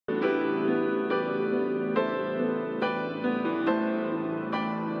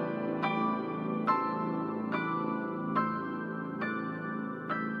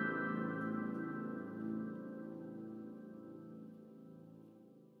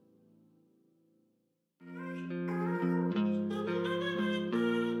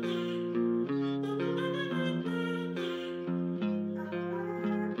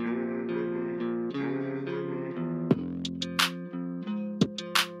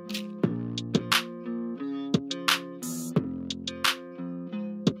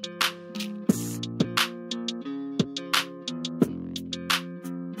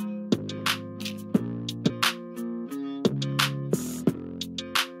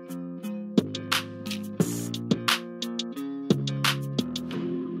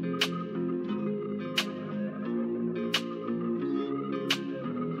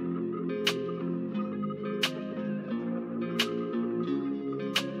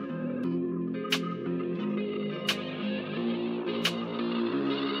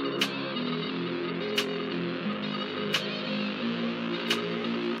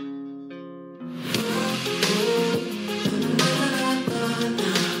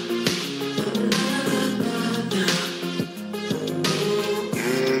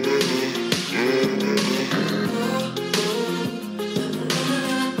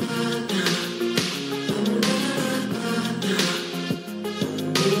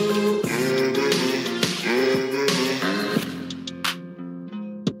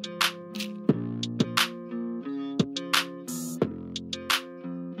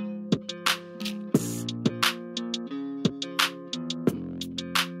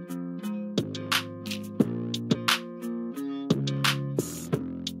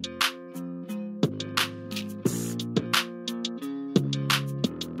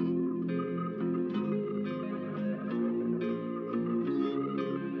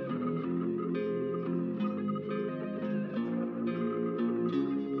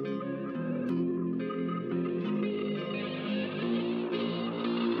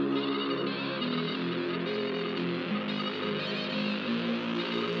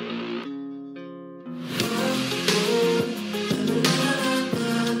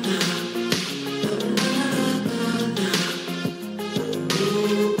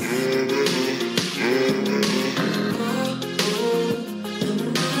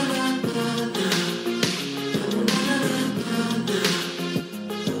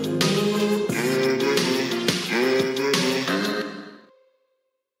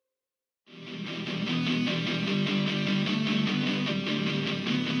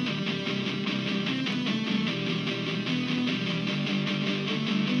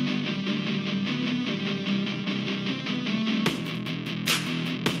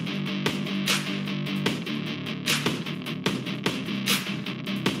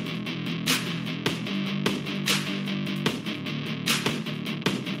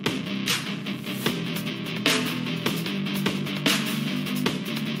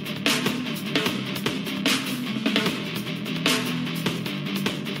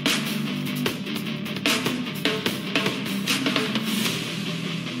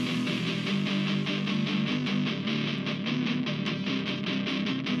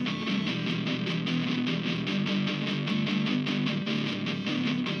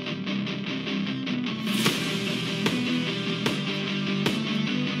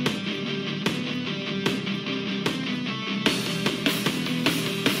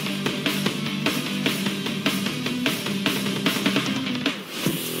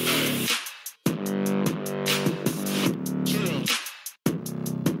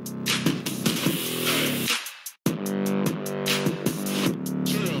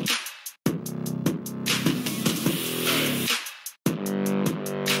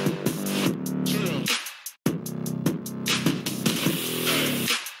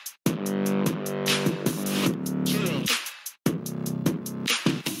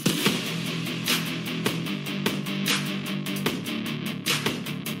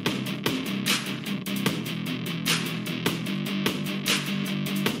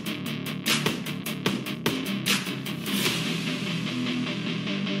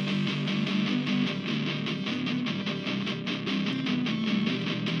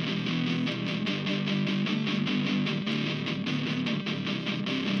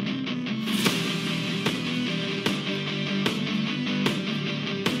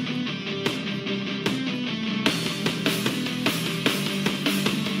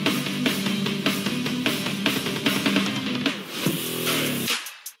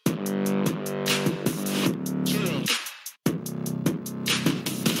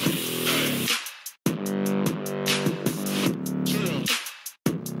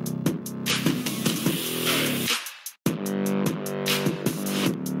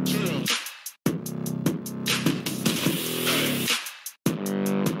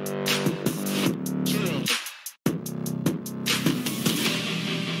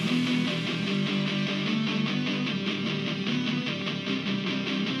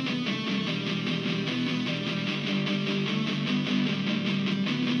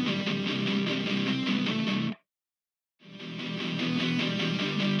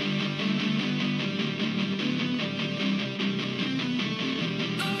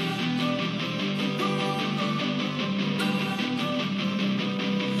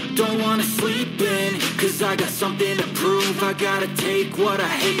wanna sleep in, cause I got something to prove. I gotta take what I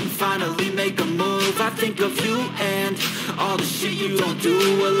hate and finally make a move. I think of you and all the shit you don't do.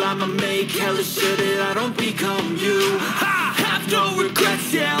 Well, I'ma make hella sure that I don't become you. I have no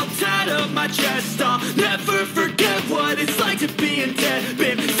regrets, yeah, I'll tie up my chest. I'll never forget what it's like to be in debt.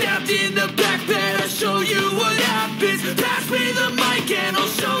 Been stabbed in the back bed, I'll show you what happens. Pass me the mic and I'll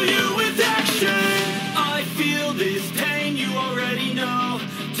show you with action. I feel this pain, you already know.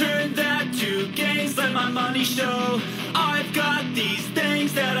 Turn that to gains, let my money show. I've got these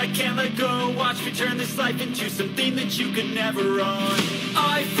things that I can't let go. Watch me turn this life into something that you could never own.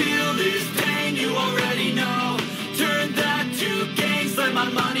 I feel this pain, you already know. Turn that to gains, let my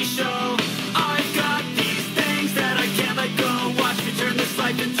money show. I've got these things that I can't let go. Watch me turn this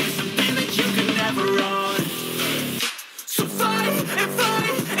life into something that you could never own. So fight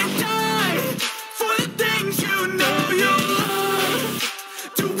and die for the things you know you love.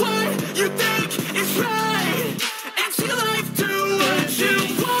 Do what you think is right and see life do what you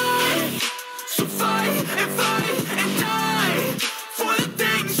want. So fight and die for the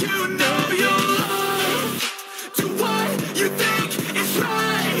things you know you love. Do what you think is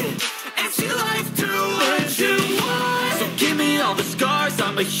right and see life do what you want. So give me all the scars,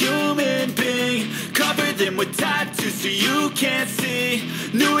 I'm a human being. Cover them with tattoos so you can't see.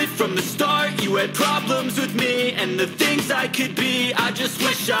 Knew it from the start, you had problems with me and the things I could be, I just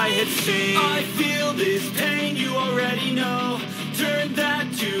wish I had seen. I feel this pain, you already know. Turn that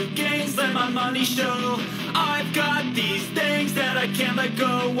to gains, let my money show. I've got these things that I can't let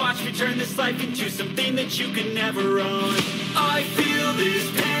go. Watch me turn this life into something that you could never own. I feel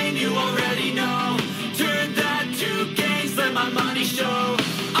this pain, you already know. Turn that to gains, let my money show.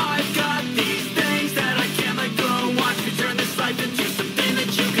 I've got these things that I can't let go. Watch me turn this life into something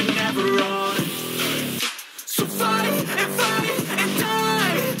that you could never own. So fight and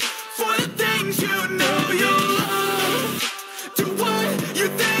die for the things you know you love. Do what you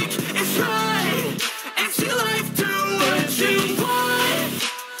think is right and see life do what you want.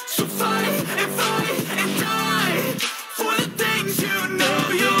 So fight and die for the things you know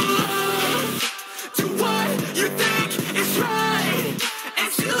you love. Do what you think is right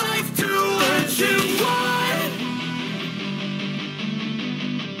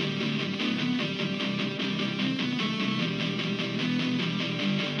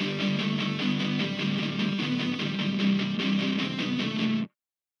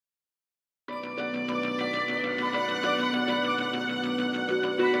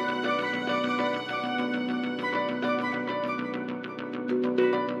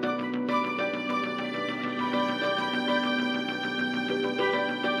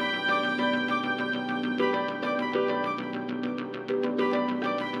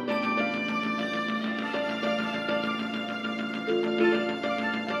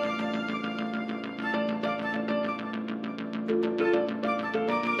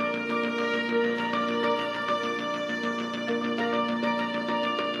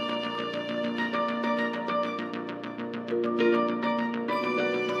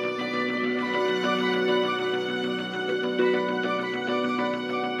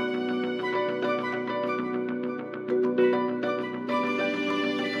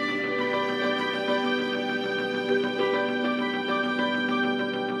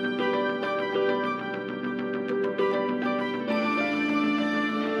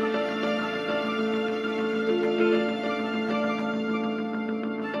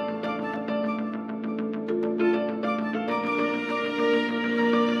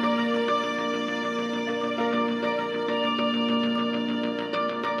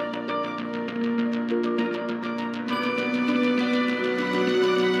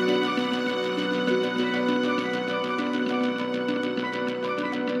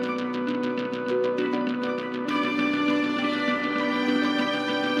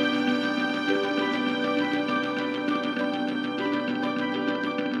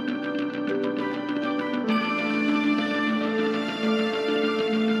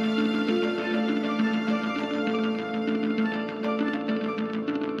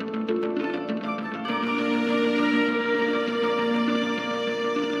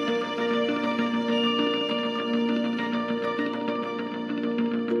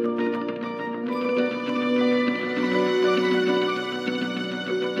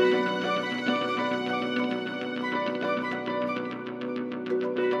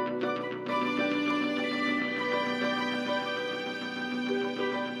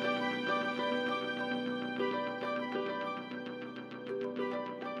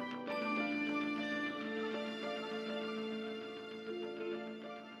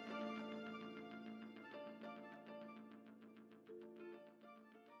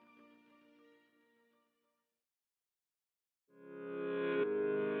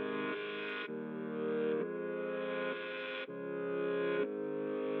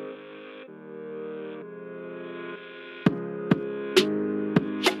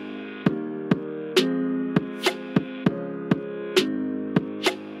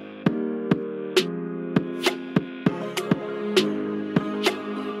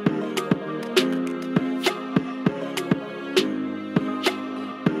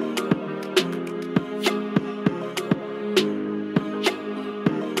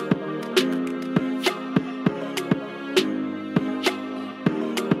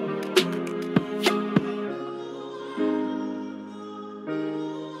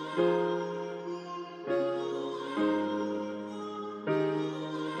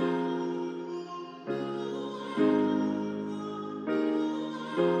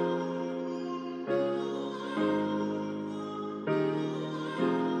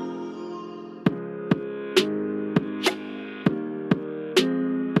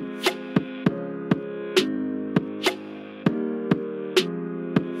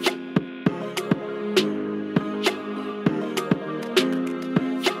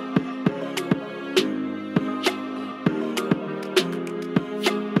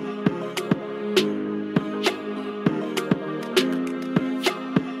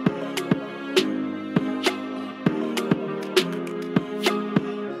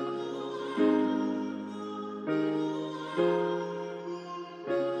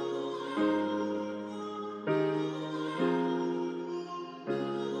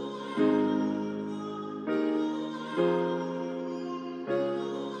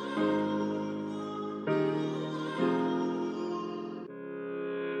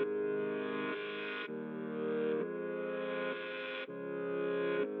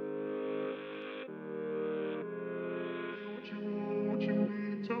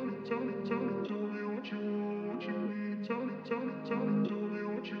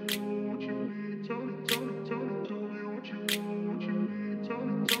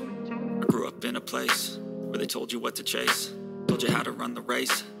place where they told you what to chase, told you how to run the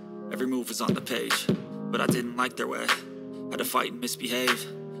race. Every move was on the page, but I didn't like their way. Had to fight and misbehave,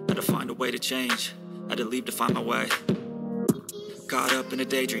 had to find a way to change, had to leave to find my way. Caught up in a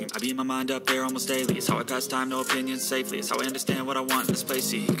daydream, I beat my mind up there almost daily. It's how I pass time, no opinions safely. It's how I understand what I want in this place,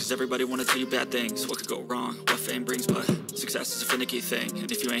 see. Cause everybody wanna tell you bad things, what could go wrong, what fame brings. But success is a finicky thing, and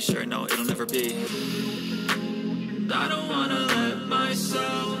if you ain't sure, no, it'll never be. I don't wanna let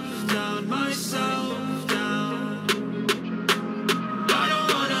myself down, myself down. I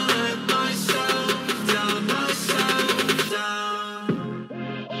don't wanna let myself down, myself down.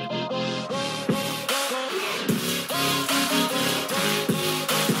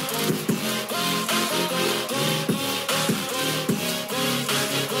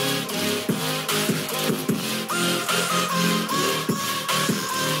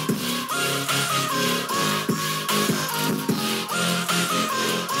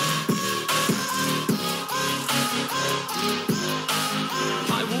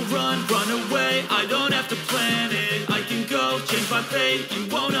 I don't have to plan it, I can go change my fate. You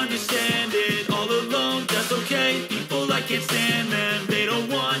won't understand it, all alone, that's okay. People I can't stand, man, they don't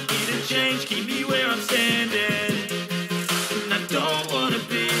want me to change. Keep me where I'm standing, and I don't wanna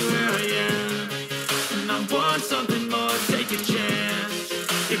be where I am. And I want something more, take a chance.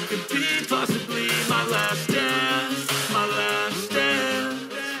 It could be possibly my last dance, my last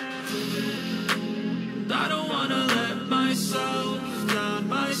dance. And I don't wanna let myself down,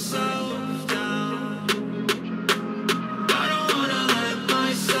 myself.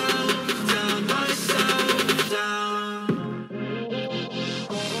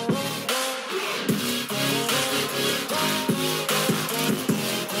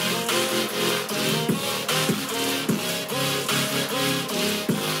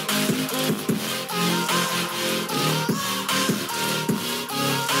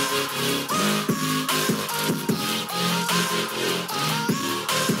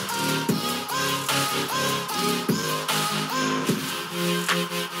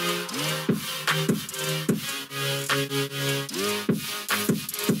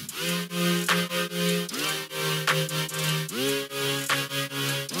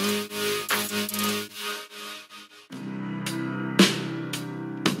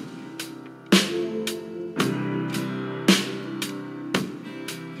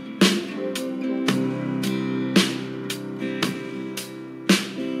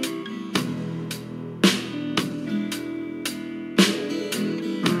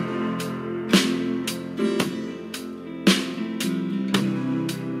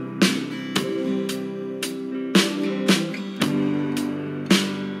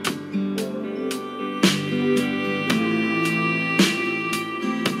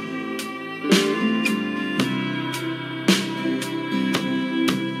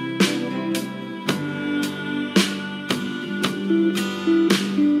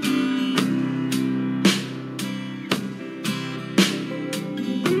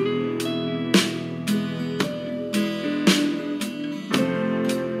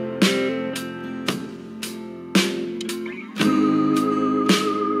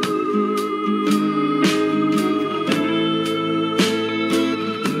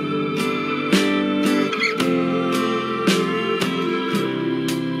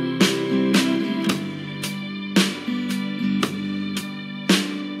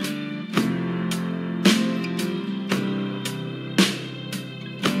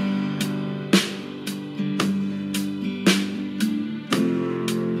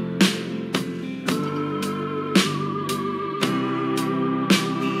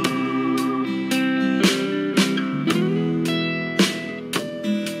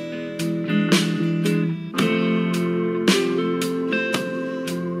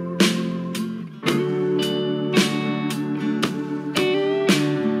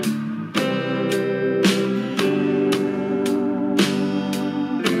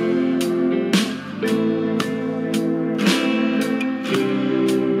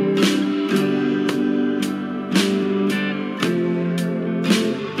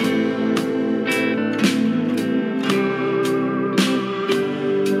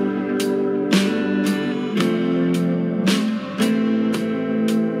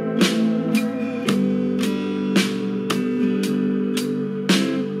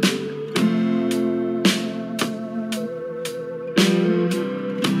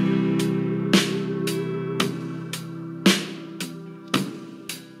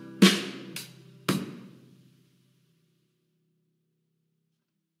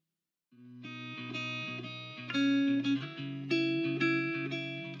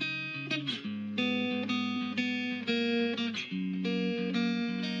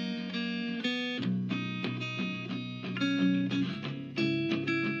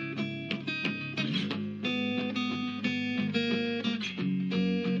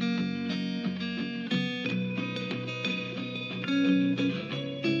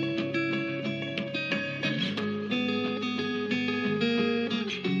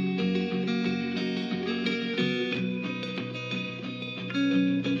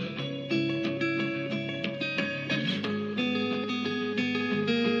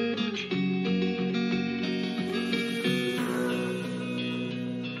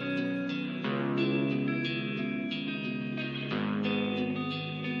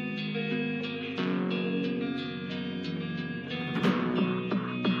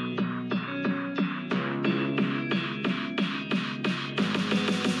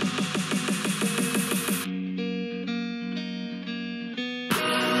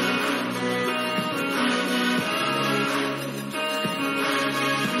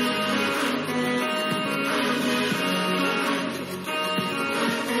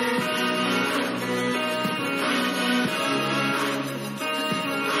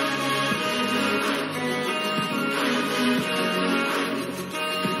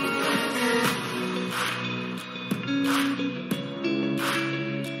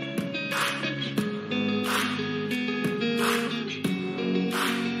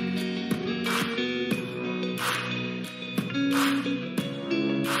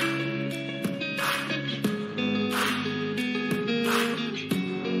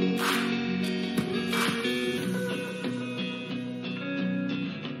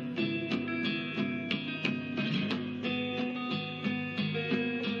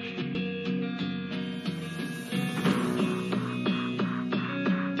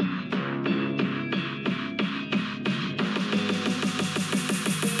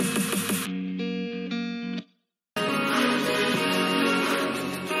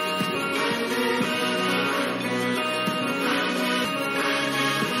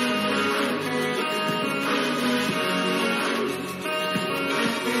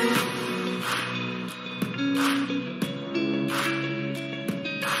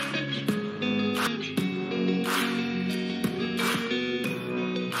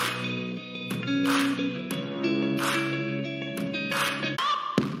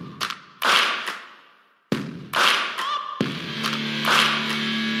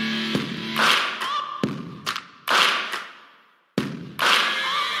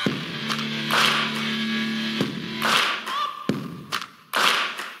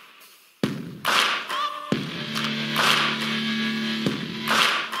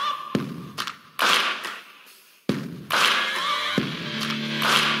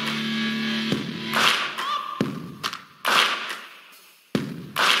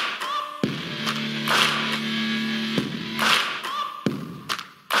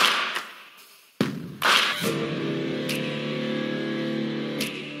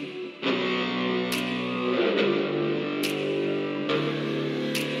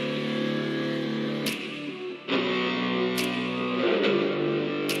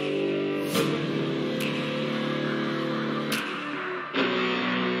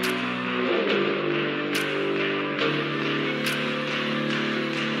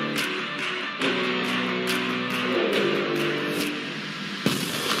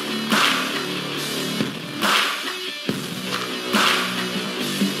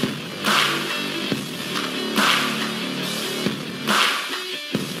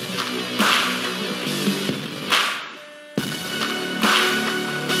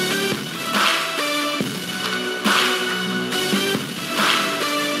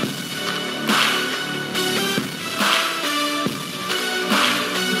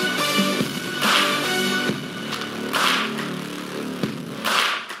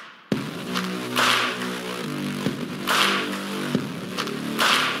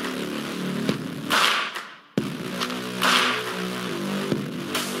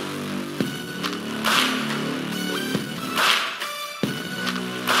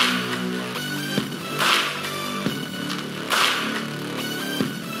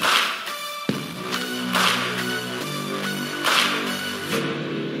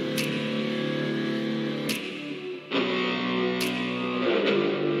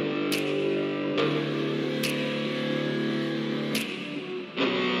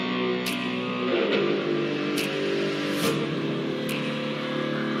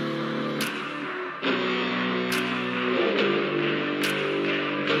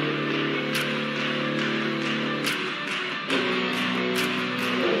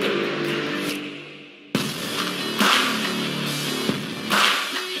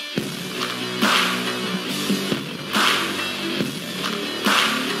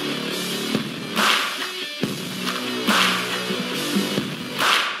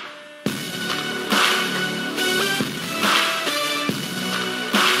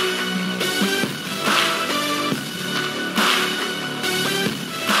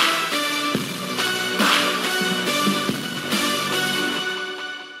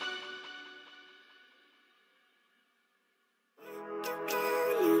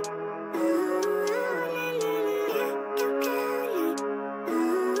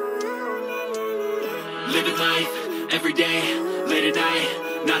 life, every day, late at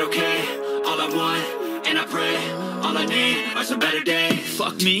night, not okay. All I want, and I pray, all I need are some better days.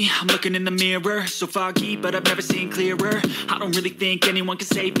 Fuck me, I'm looking in the mirror, so foggy, but I've never seen clearer. I don't really think anyone can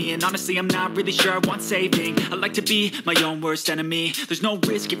save me, and honestly I'm not really sure I want saving. I like to be my own worst enemy. There's no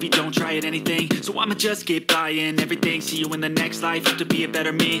risk if you don't try at anything, so I'ma just keep buying everything. See you in the next life, have to be a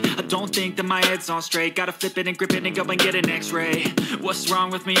better me. I don't think that my head's on straight, gotta flip it and grip it and go and get an x-ray. What's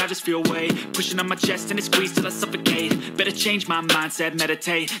wrong with me? I just feel weight pushing on my chest and it squeezes till I suffocate. Better change my mindset,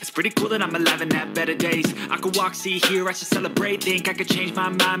 meditate. It's pretty cool that I'm alive and have better days. I could walk, see, hear, I should celebrate. Think I could change my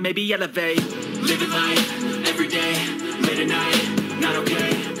mind, maybe elevate. Living life, every day, late at night, not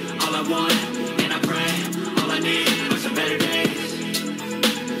okay. All I want, and I pray, all I need are some better days.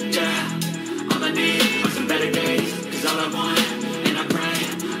 Yeah, all I need are some better days. Cause all I want, and I pray,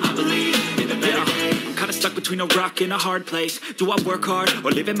 I believe in the better days. I'm kinda stuck between a rock and a hard place. Do I work hard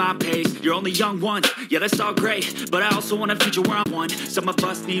or live at my pace? You're only young once, yeah that's all great, but I also want a future where I'm one. Some of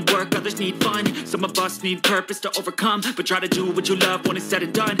us need work, others need fun. Some of us need purpose to overcome, but try to do what you love when it's said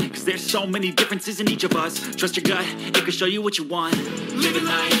and done. Cause there's so many differences in each of us. Trust your gut, it can show you what you want. Living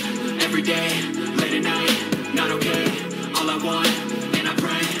life, every day, late at night, not okay. All I want, and I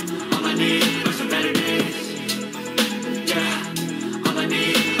pray, all I need are some better days. Yeah, all I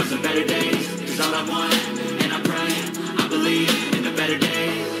need are some better days. Cause all I want, and I pray, I believe in the better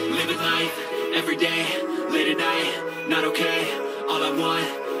days. Living life, every day, late at night, not okay. All I want,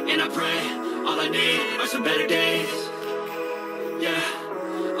 and I pray, all I need are some better days.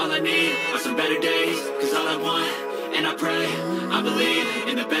 Yeah, all I need are some better days. Cause all I want, and I pray, I believe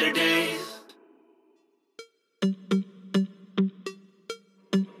in the better days.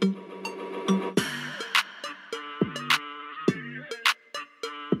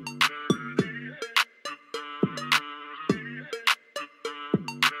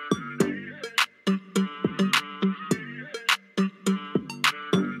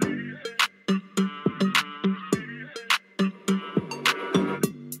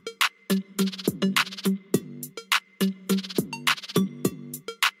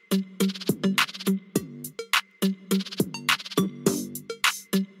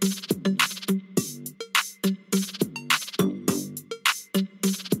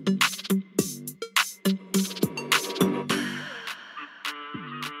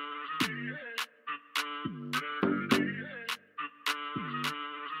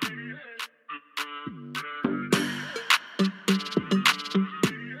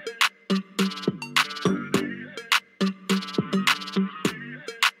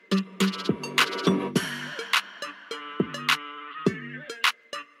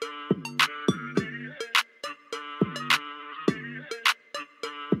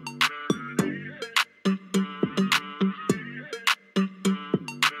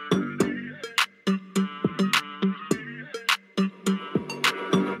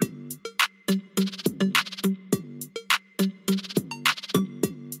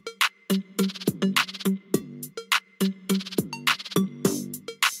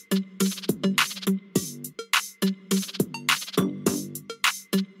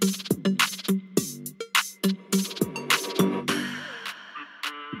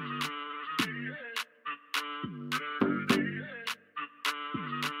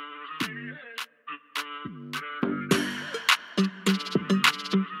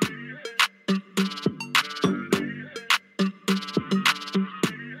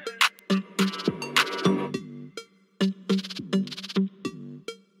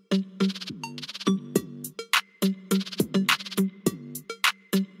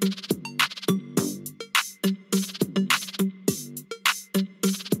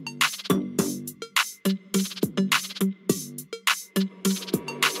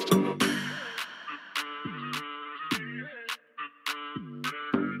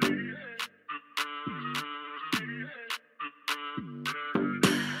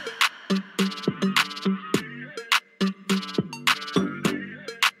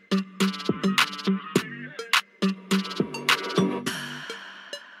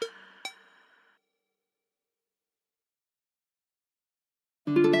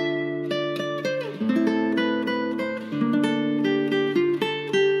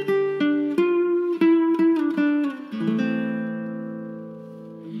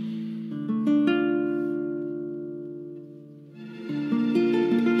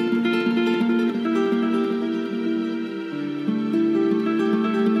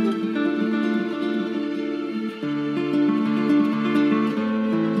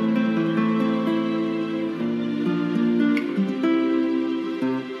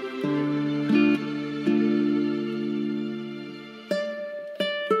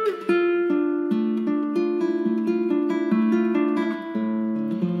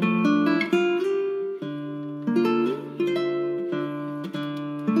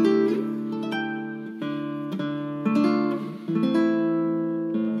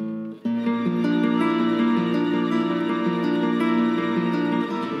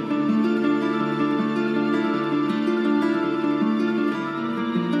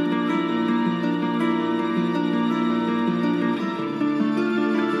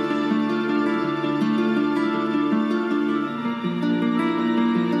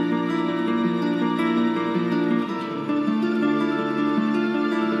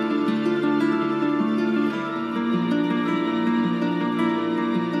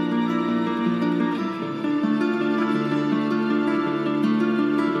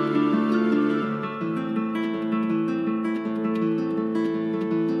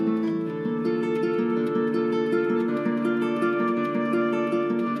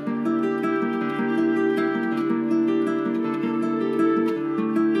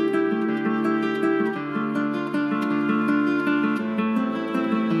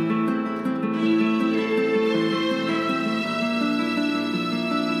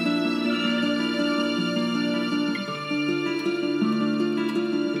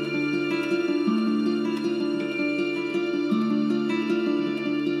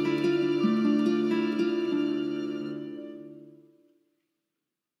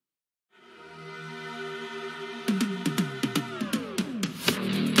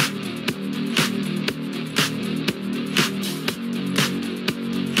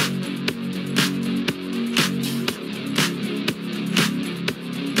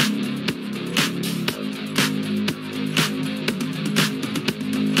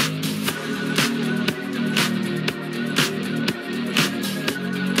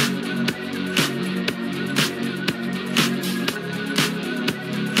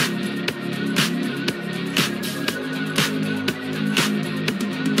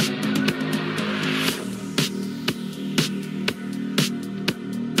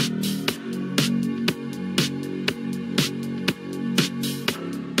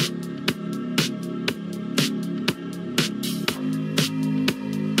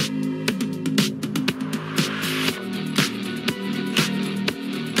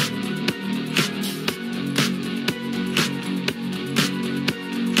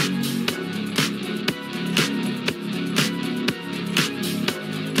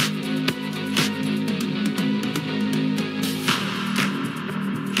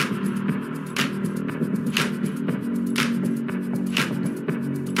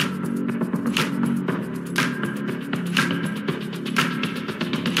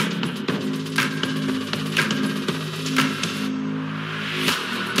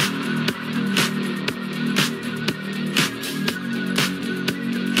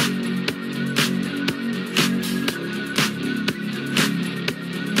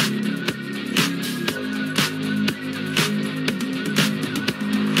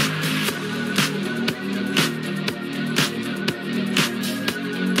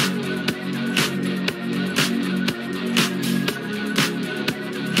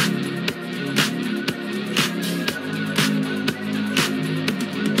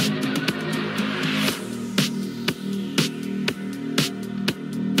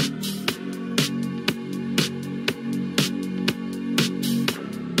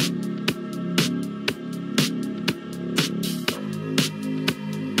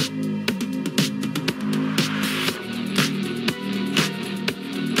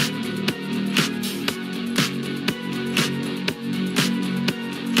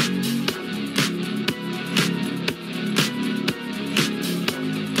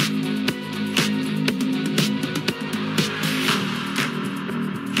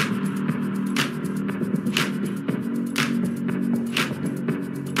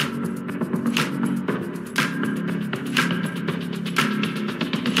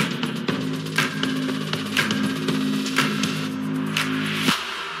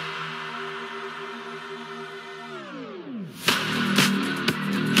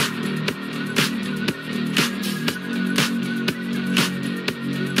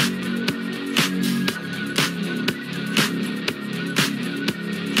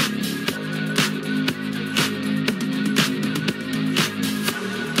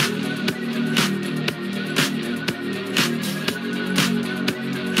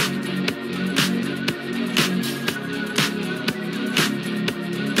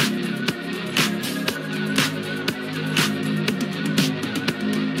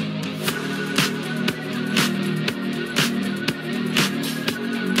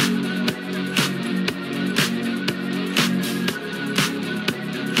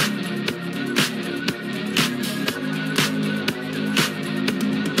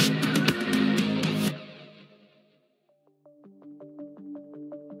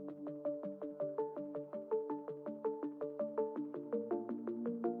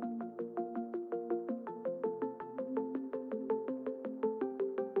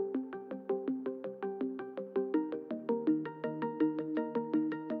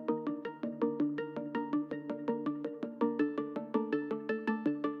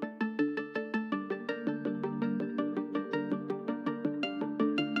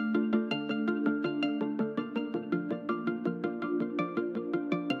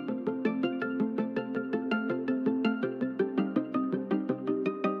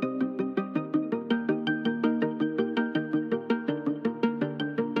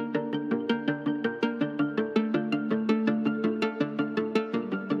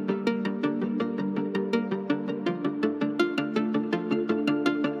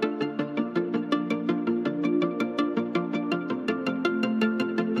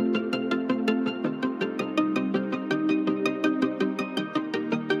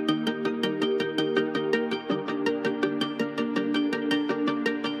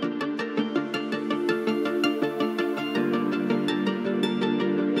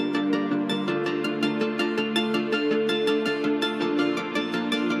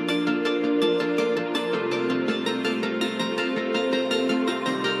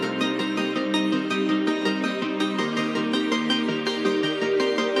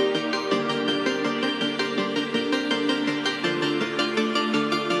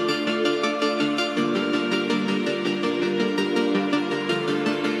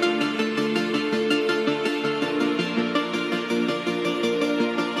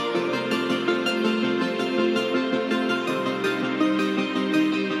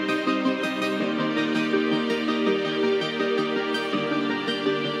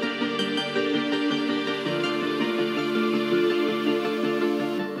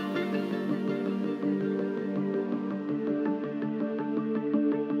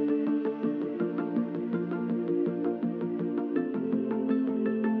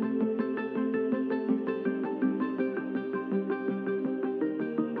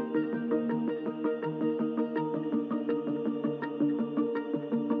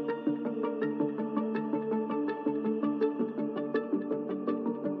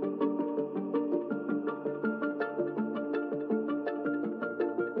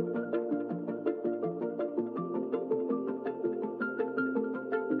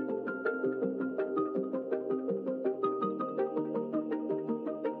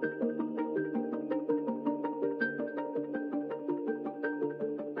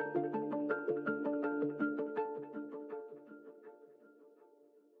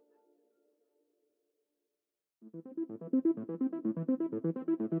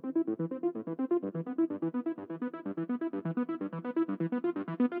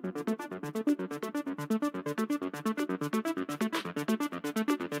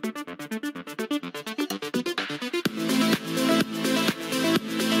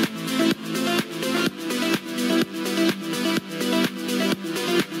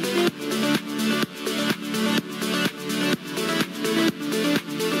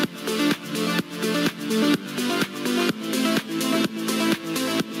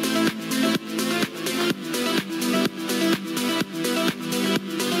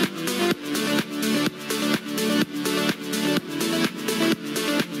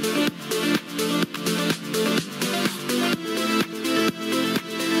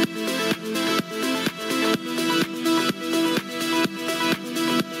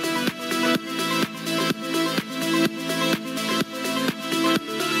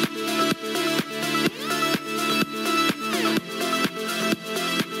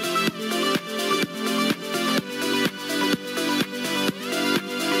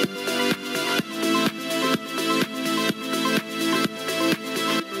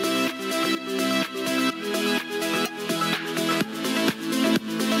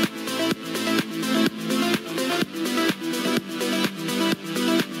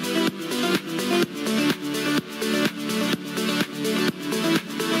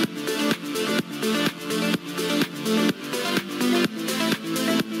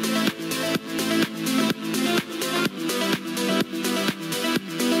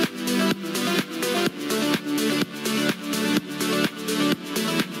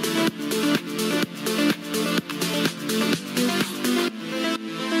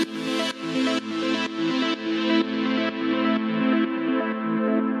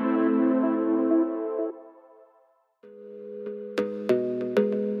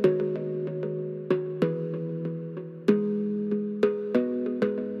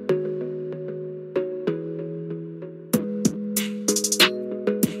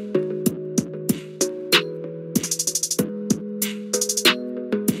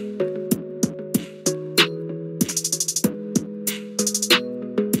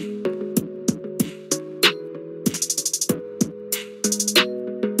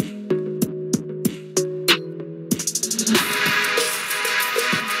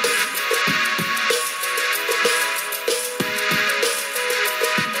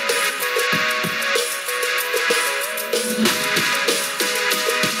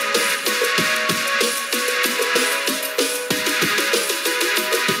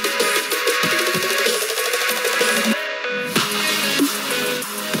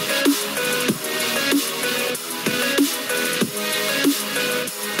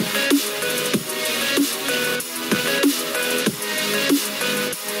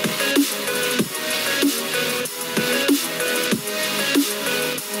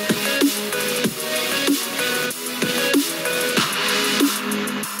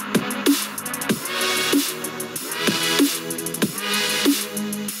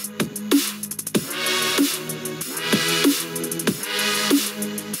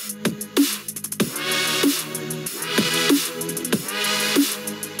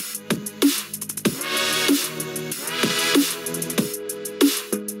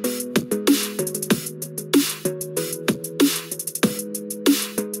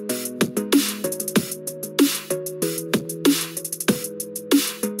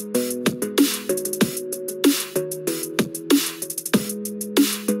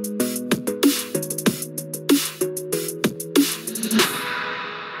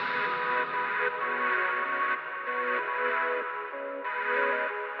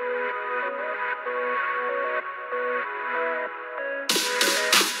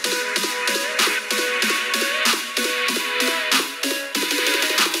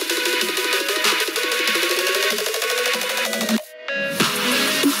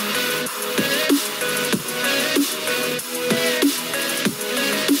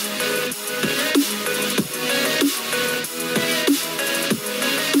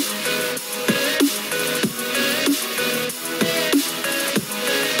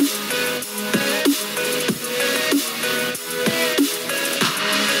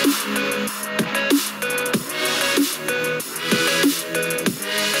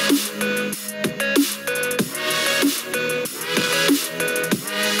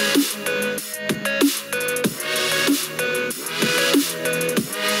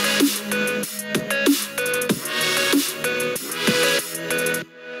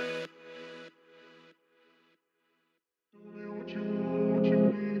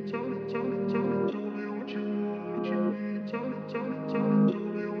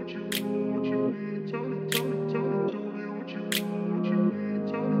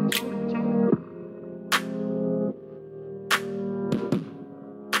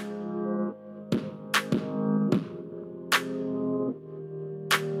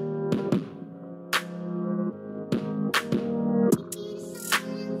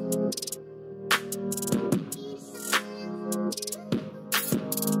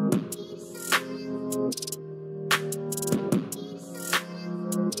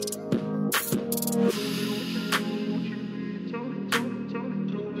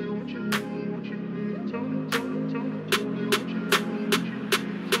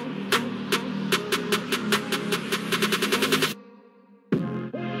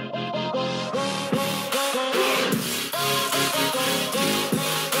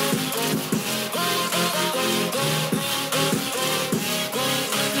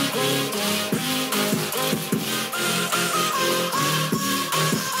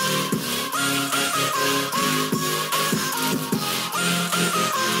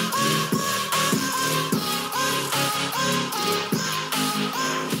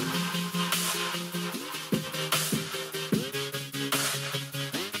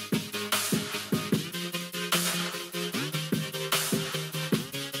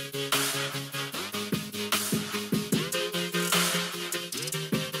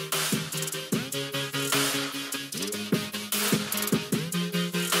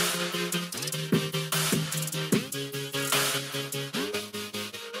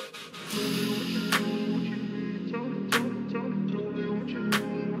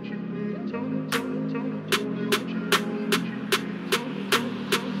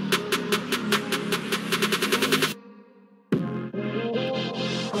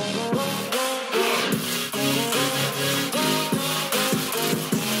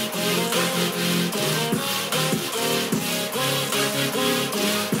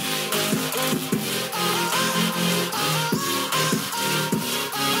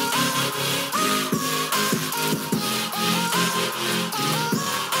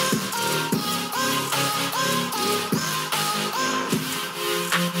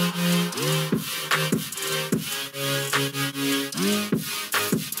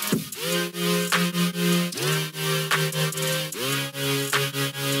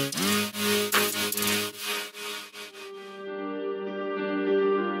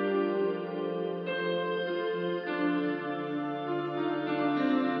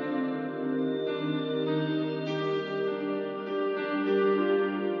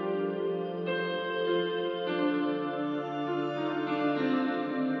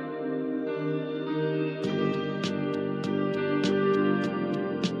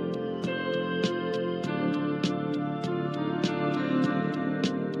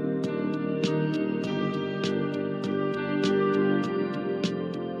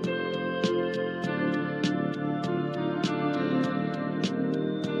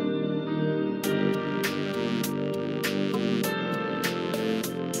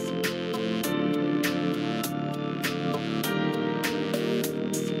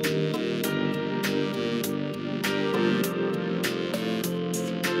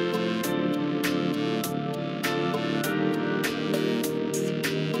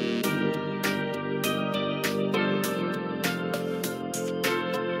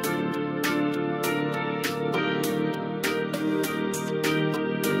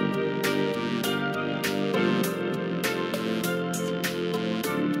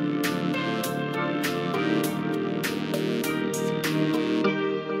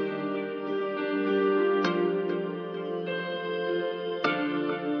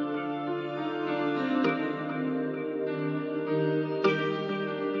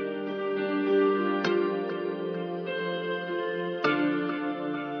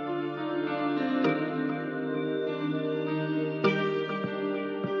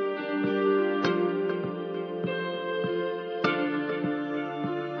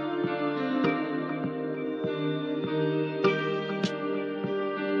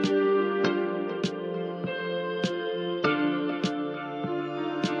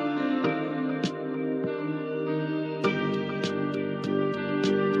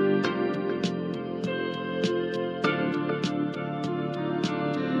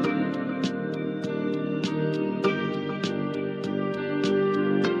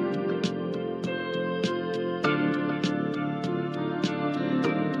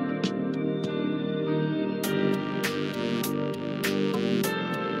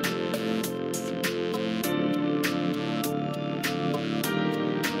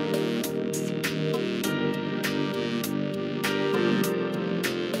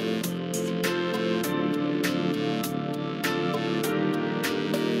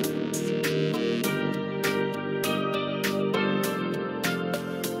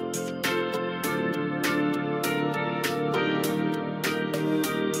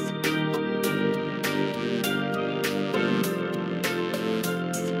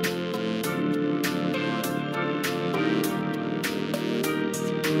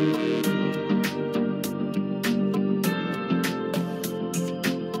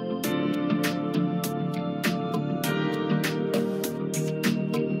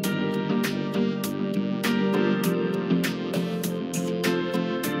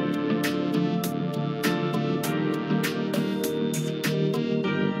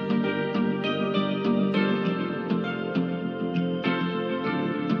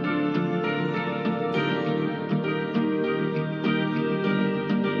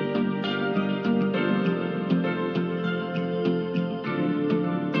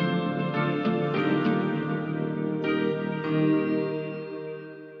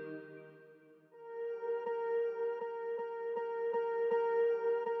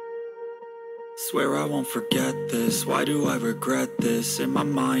 Swear I won't forget this, why do I regret this? In my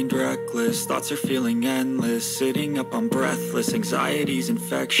mind reckless, thoughts are feeling endless. Sitting up I'm breathless, anxiety's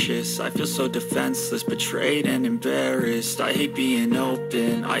infectious. I feel so defenseless, betrayed and embarrassed. I hate being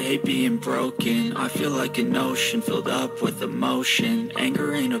open, I hate being broken. I feel like an ocean filled up with emotion.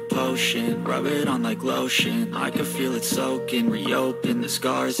 Anger ain't a potion, rub it on like lotion. I can feel it soaking, reopen, the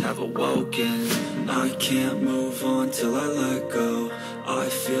scars have awoken. I can't move on till I let go. I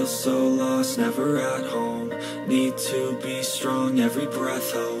feel so lost, never at home. Need to be strong, every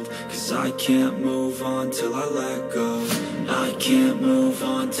breath hope. Cause I can't move on till I let go. I can't move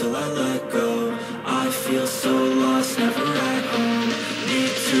on till I let go. I feel so lost, never at home.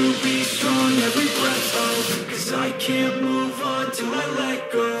 Need to be strong, every breath hope. Cause I can't move on till I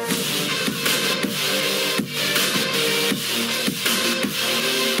let go.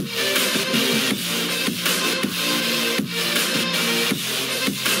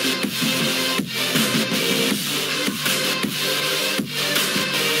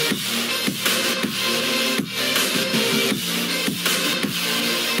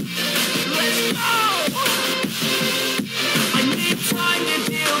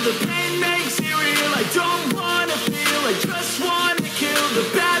 The pain makes it real, I don't wanna feel, I just wanna kill the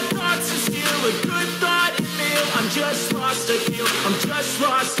bad thoughts and steal a good thought and feel. I'm just lost to feel, I'm just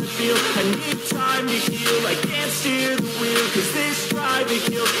lost to feel. I need time to heal, I can't steer the wheel. Cause this drive to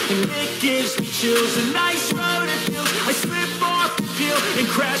kill, and it gives me chills. A nice road it feels, I slip off the peel and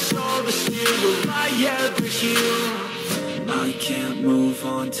crash all the steel. Will I ever heal? I can't move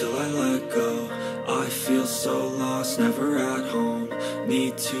on till I let go. I feel so lost, never at home.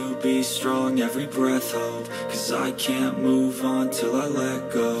 Need to be strong, every breath hope. Cause I can't move on till I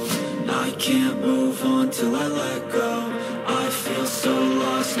let go. I can't move on till I let go. I feel so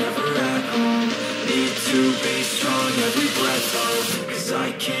lost, never at home. Need to be strong, every breath hope. Cause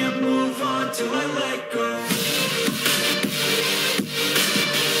I can't move on till I let go.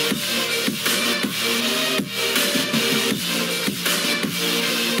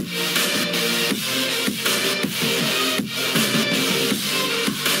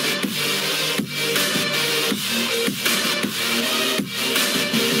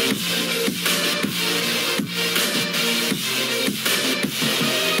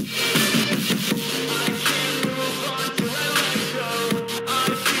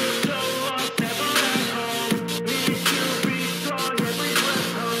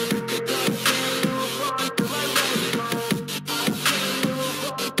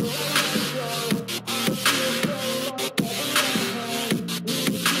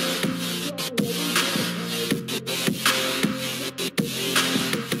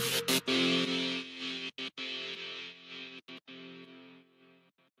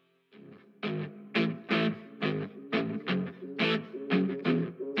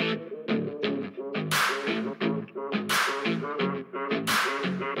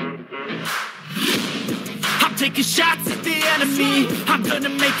 Taking shots at the enemy, I'm gonna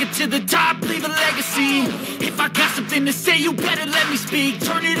make it to the top, leave a legacy. If I got something to say, you better let me speak.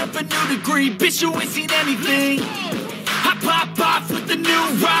 Turn it up a new degree, bitch, you ain't seen anything. I pop off with the new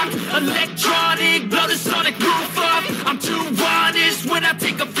rock, electronic, blow the sonic roof up. I'm too honest when I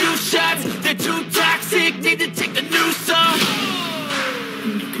take a few shots. They're too toxic, need to take the noose off.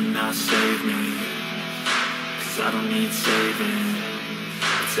 And you cannot save me, cause I don't need saving.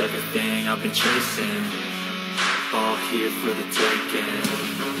 It's everything I've been chasing, all here for the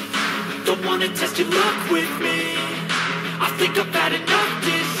taking. Don't wanna test your luck with me, I think I've had enough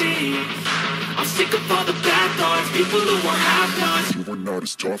disease. I'm sick of all the bad thoughts, people who are have-nots. You were not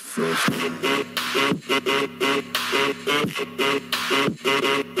as tough as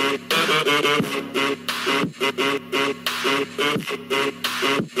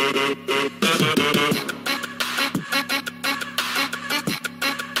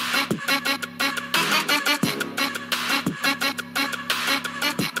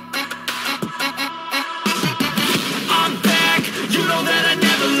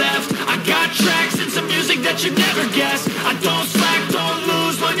that you never guess. I don't slack, don't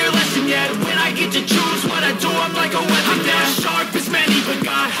lose, learn your lesson yet. When I get to choose what I do, I'm like a weapon. I'm not sharp as many, but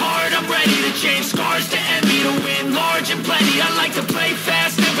got hard. I'm ready to change scars to envy, to win large and plenty. I like to play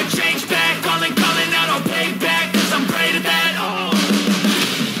fast, never change back. Calling out, I'll pay back, cause I'm great at that. Oh,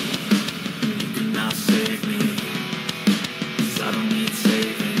 you cannot save me, cause I don't need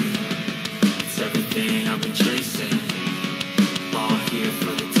saving. It's everything I've been chasing, all here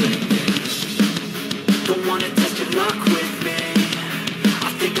for the taking. Don't wanna test your luck with me,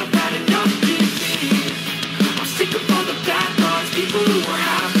 I think I've had enough disease. I'm sick of all the bad thoughts, people who were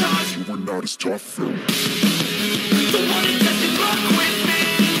have-nots. You were not as tough though. Don't wanna test your luck with me,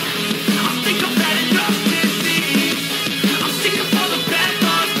 I think I've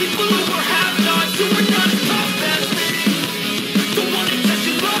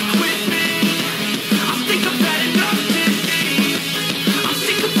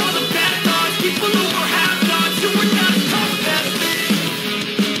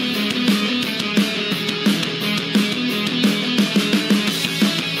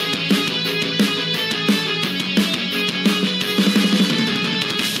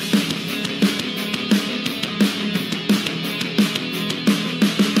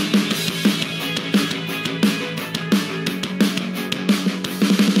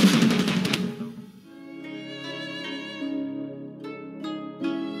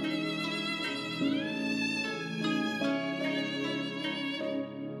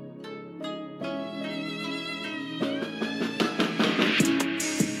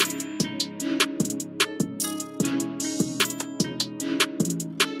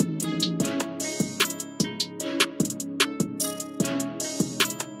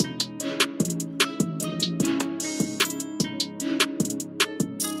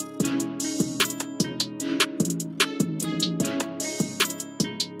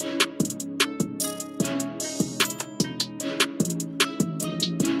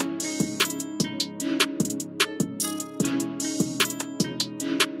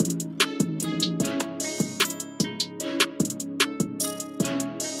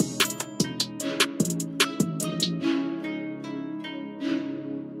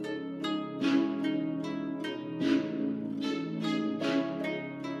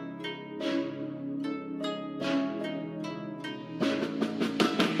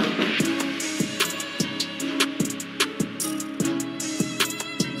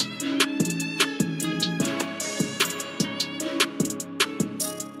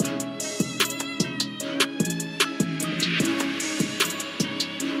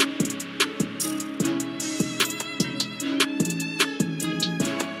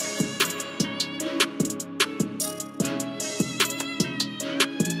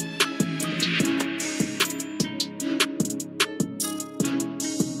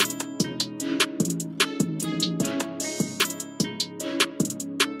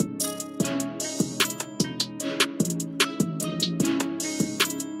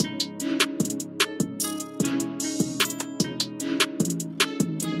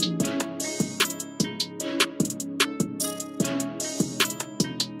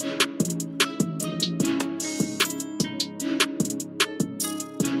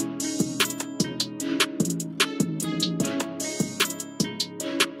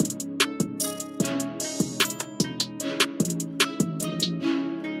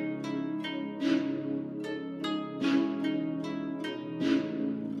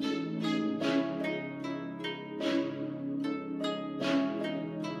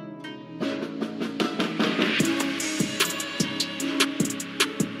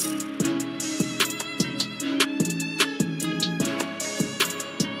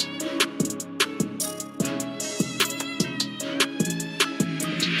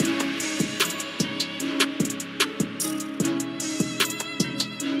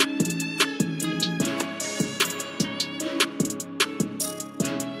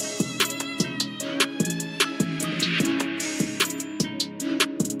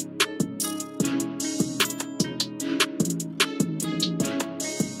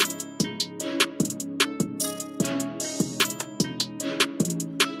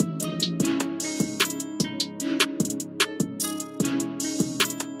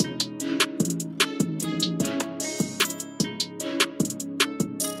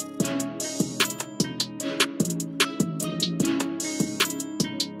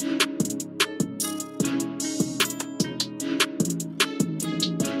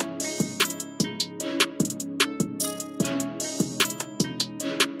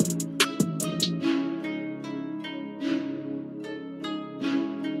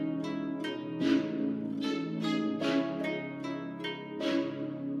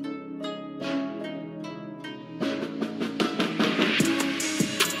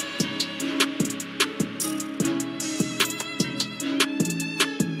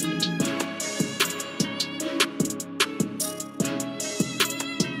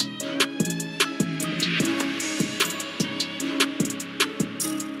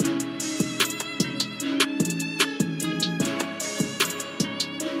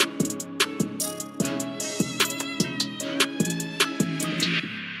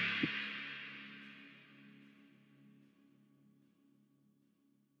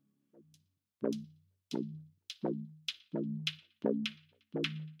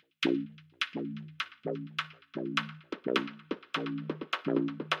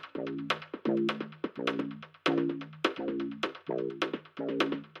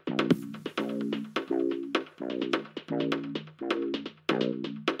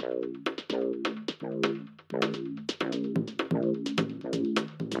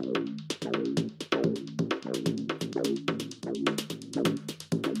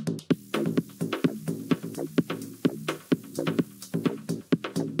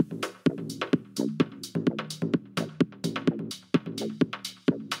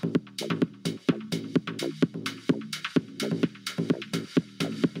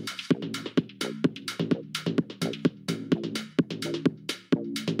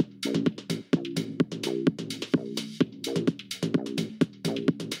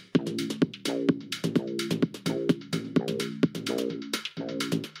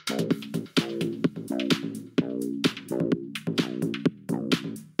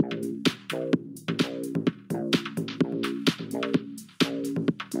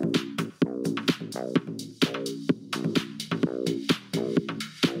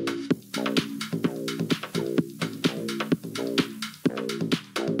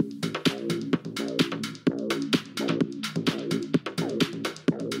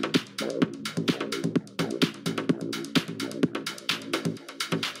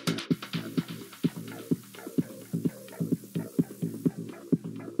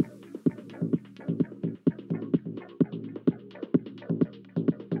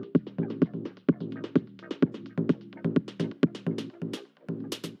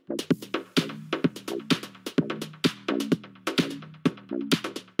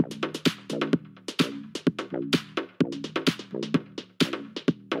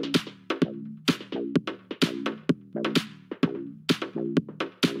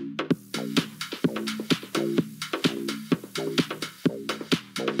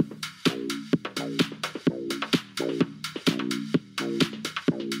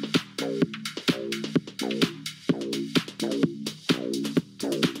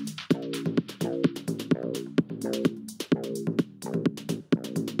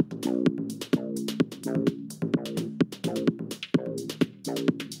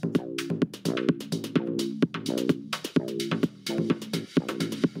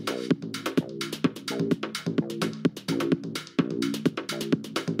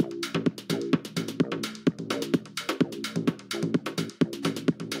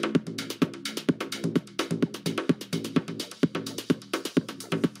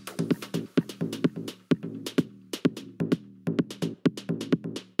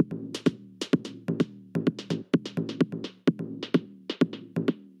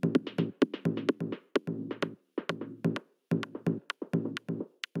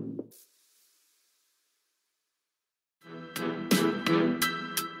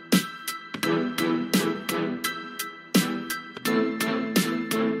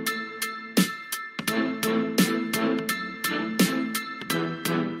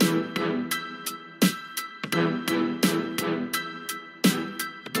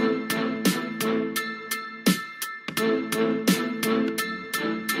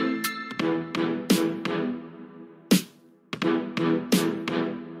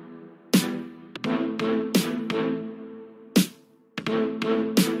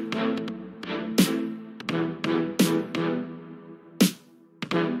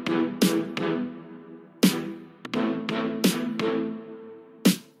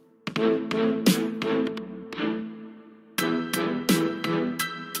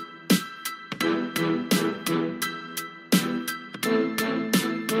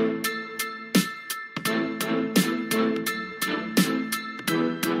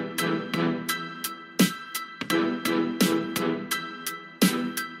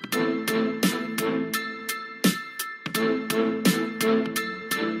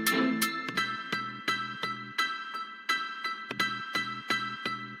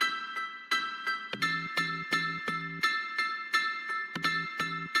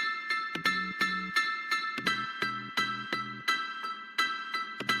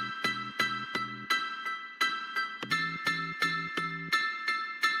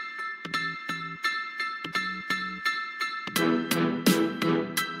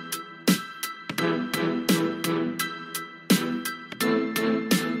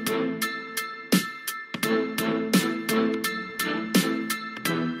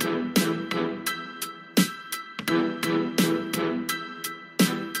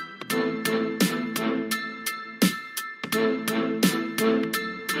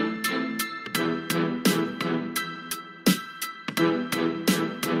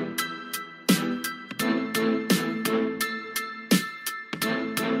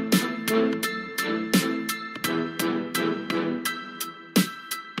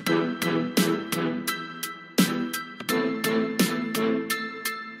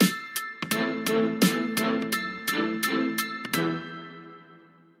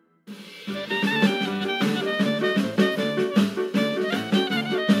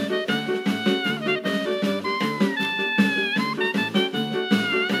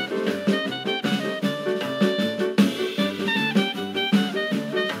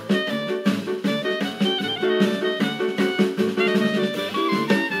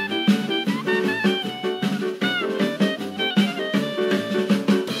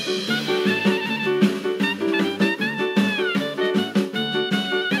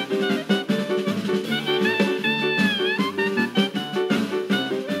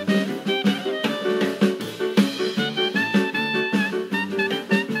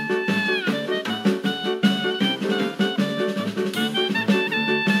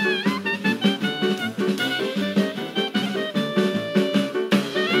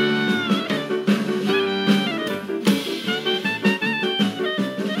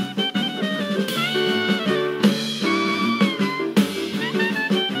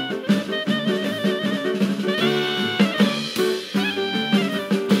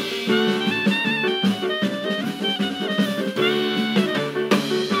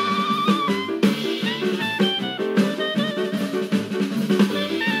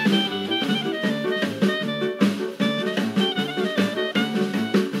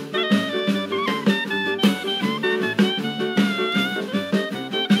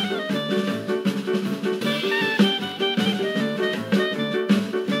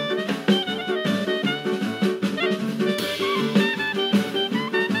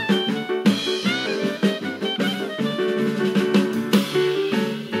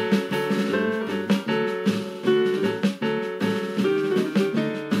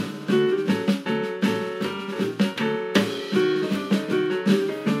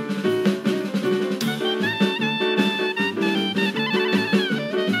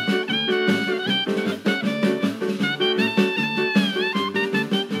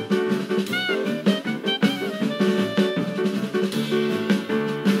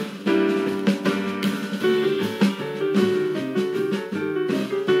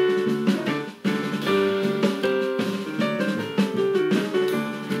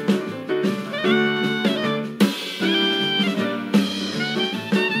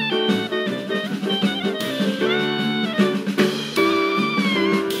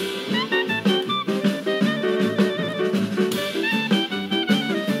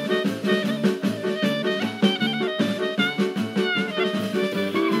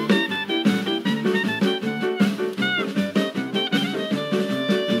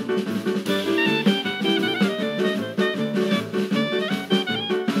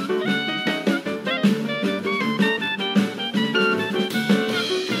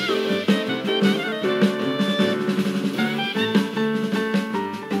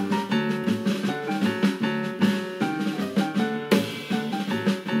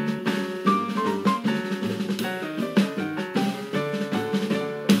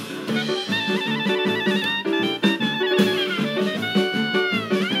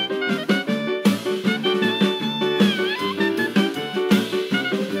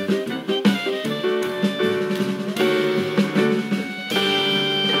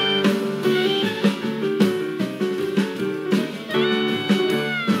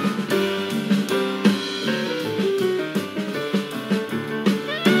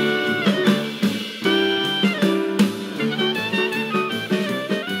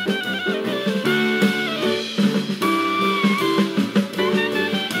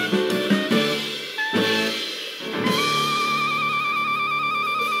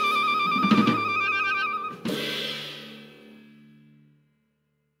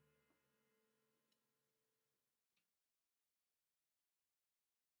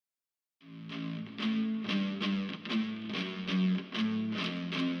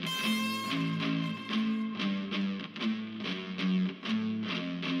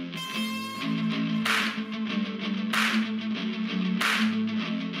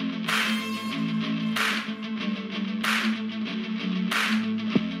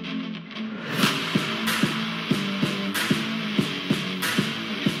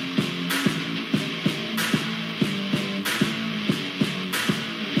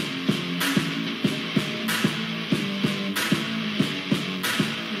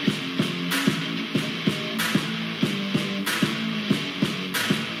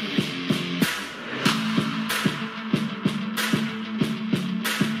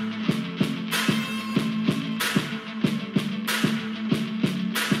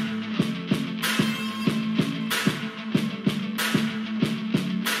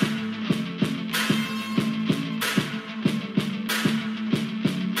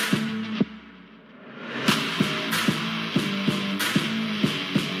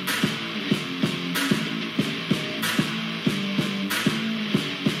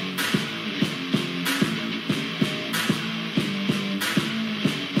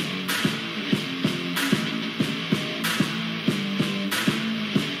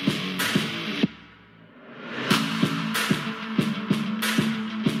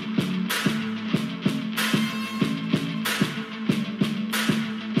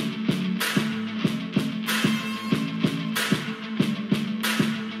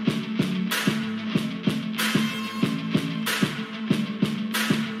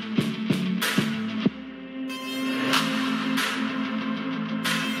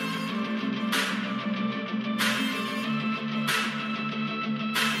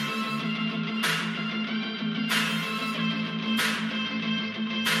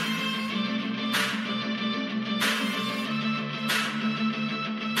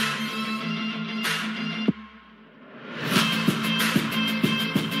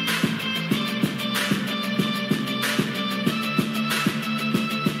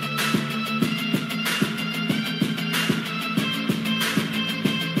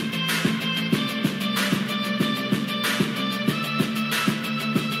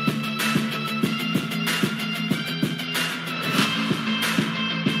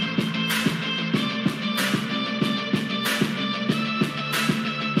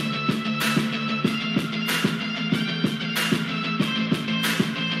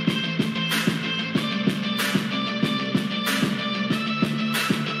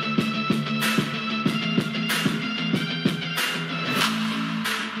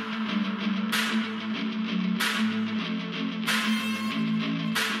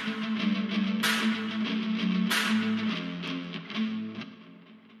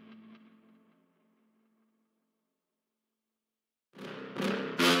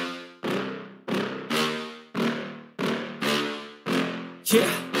Yeah.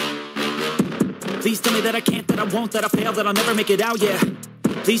 Please tell me that I can't, that I won't, that I fail, that I'll never make it out, yeah.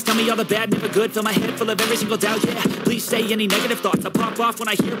 Please tell me all the bad, never good, fill my head full of every single doubt, yeah. Please say any negative thoughts, I pop off when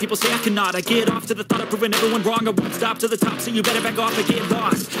I hear people say I cannot. I get off to the thought of proving everyone wrong, I won't stop to the top, so you better back off and get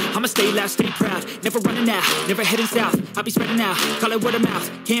lost. I'ma stay loud, stay proud, never running out, never heading south. I'll be spreading out, call it word of mouth,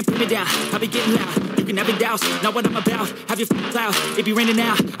 can't put me down, I'll be getting loud. You can have it douse, not what I'm about, have your cloud, it be raining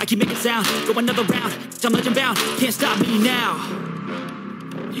now, I keep making sound, go another round, I'm legend bound, can't stop me now.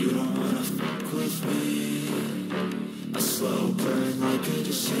 You don't wanna fuck with me, a slow burn like a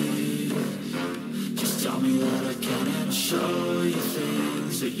disease. Just tell me that I can and I'll show you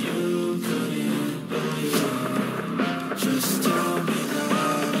things that you couldn't believe. Just tell me that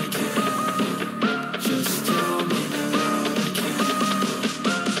I can. Just tell me that I can.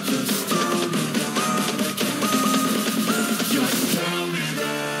 Just tell me that I can. Just tell me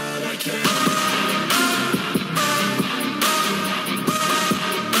that I can.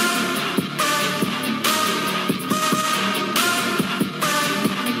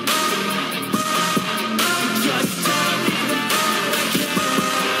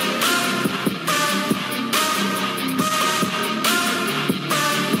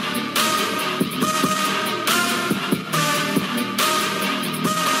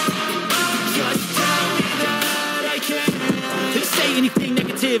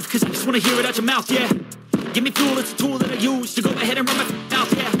 Cause I just wanna hear it out your mouth, yeah. Give me fuel, it's a tool that I use to go ahead and run my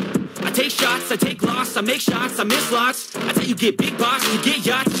mouth, yeah. I take shots, I take loss, I make shots, I miss lots. That's how you get big boss, you get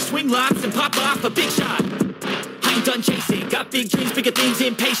yachts, you swing lots and pop off a big shot. I ain't done chasing, got big dreams, bigger things,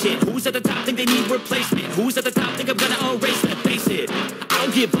 impatient. Who's at the top think they need replacement? Who's at the top think I'm gonna erase them? Face it, I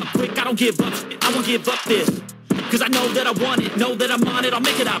don't give up quick, I don't give up shit, I won't give up this. Cause I know that I want it, know that I'm on it, I'll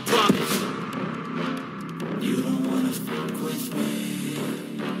make it, I promise. You don't wanna fuck with me,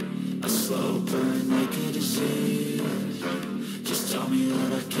 a slow burn like a disease. Just tell me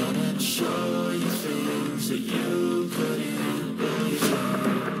that I can and I'll show you things that you couldn't believe.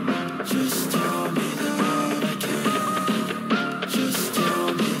 Just tell me that I can. Just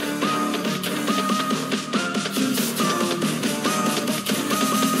tell me that I can. Just tell me that I can.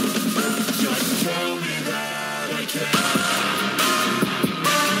 Just tell me that I can.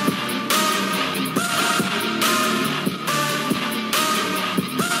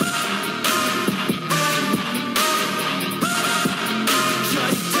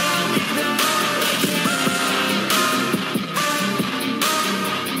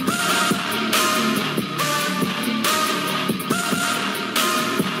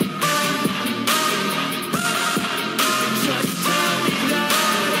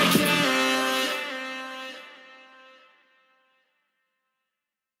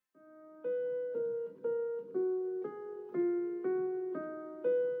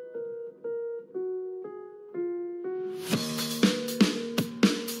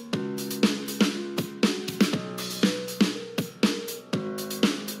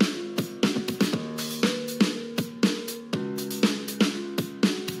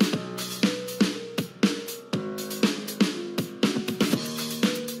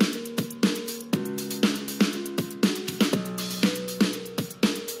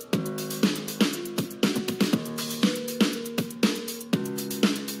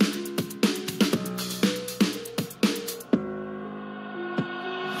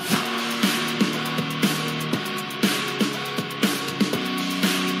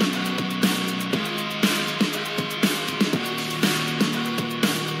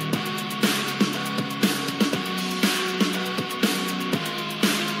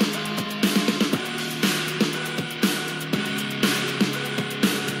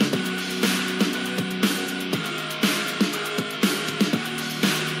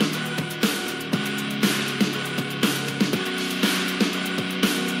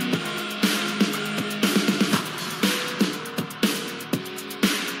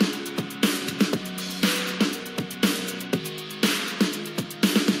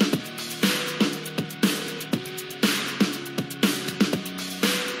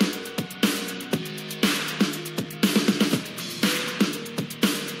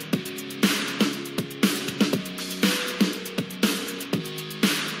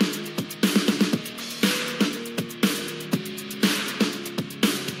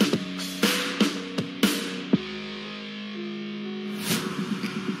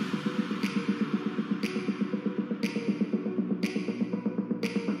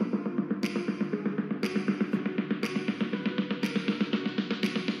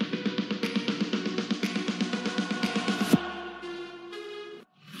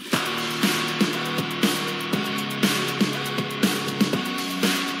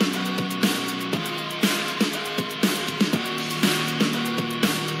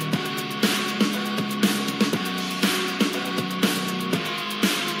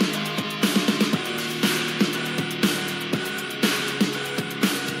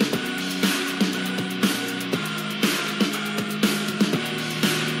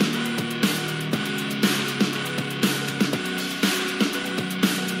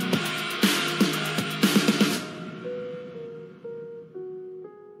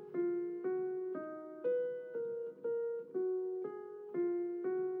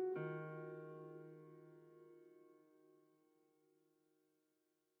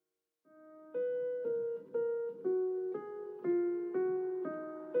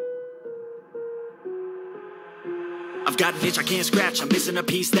 Got an itch I can't scratch, I'm missing a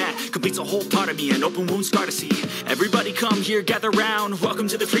piece that completes a whole part of me, an open wound scar to see. Everybody come here, gather round, welcome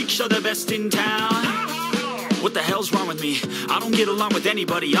to the freak show, the best in town. What the hell's wrong with me? I don't get along with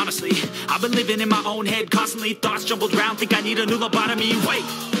anybody, honestly. I've been living in my own head constantly, thoughts jumbled round, think I need a new lobotomy. Wait,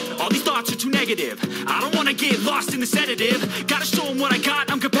 all these thoughts are too negative. I don't wanna get lost in the sedative. Gotta show them what I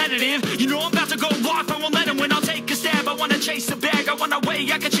got, I'm competitive. You know I'm about to go off, I won't let them win, I'll take a stab. I wanna chase the bag, I wanna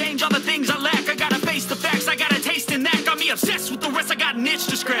weigh, I can change all the things I lack. I gotta face the facts, I got a taste in that. Got me obsessed with the rest, I got an itch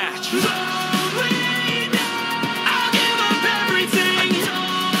to scratch. I'll give up everything.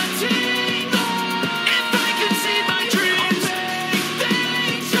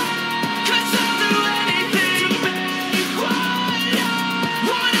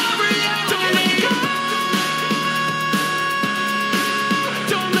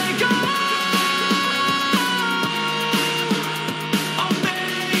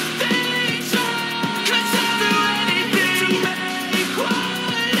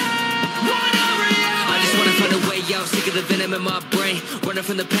 The venom in my brain, running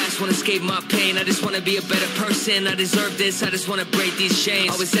from the past, wanna escape my pain. I just wanna be a better person, I deserve this, I just wanna break these chains.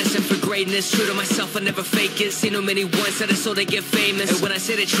 Always destined for greatness, true to myself, I never fake it. Seen no many ones that I so they get famous. And when I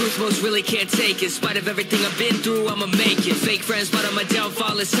say the truth, most really can't take it. In spite of everything I've been through, I'ma make it. Fake friends, but on my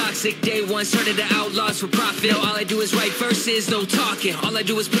downfall is toxic. Day one, started to outlaws for profit. All I do is write verses, no talking. All I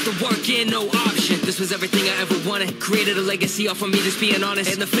do is put the work in, no option. This was everything I ever wanted. Created a legacy off of me, just being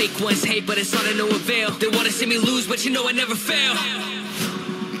honest. And the fake ones hate, but it's not of no avail. They wanna see me lose, but you know I never fail.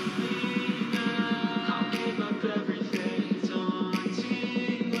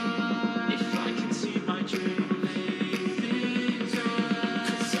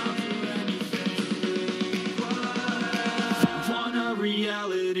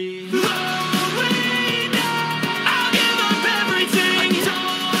 Reality.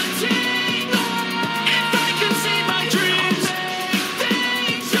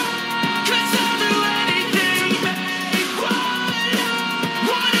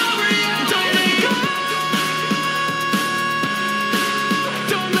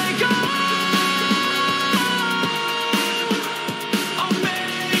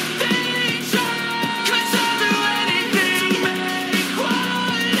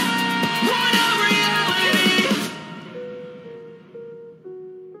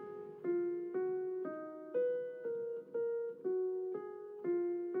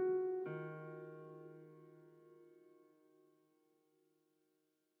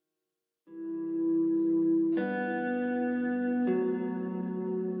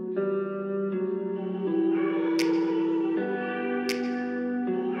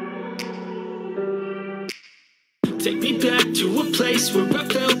 Take me back to a place where I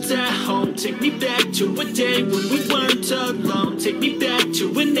felt at home. Take me back to a day when we weren't alone. Take me back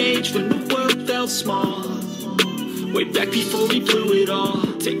to an age when the world felt small. Way back before we blew it all.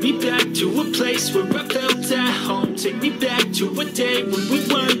 Take me back to a place where I felt at home. Take me back to a day when we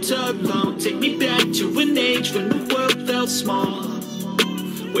weren't alone. Take me back to an age when the world felt small.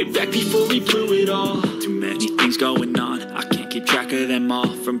 Way back before we blew it all. Too many things going on, I can't keep track of them all.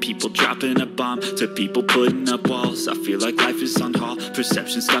 From people dropping a bomb to people putting up walls. I feel like life is on hold,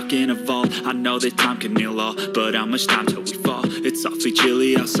 perception stuck in a vault. I know that time can heal all, but how much time till we fall? It's awfully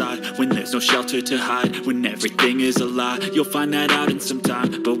chilly outside when there's no shelter to hide. When everything is a lie, you'll find that out in some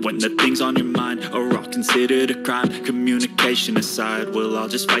time. But when the things on your mind are all considered a crime, communication aside, we'll all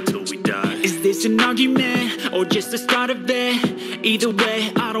just fight till we die. Is this an argument or just the start of it? Either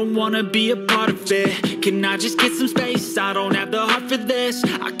way, I don't wanna be a part of it. Can I just get some space? I don't have the heart for this.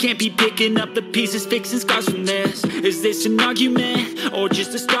 I can't be picking up the pieces, fixing scars from this. Is this an argument or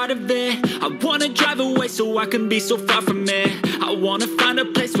just the start of it? I wanna drive away so I can be so far from it. I wanna find a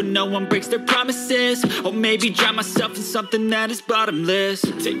place where no one breaks their promises. Or maybe drown myself in something that is bottomless.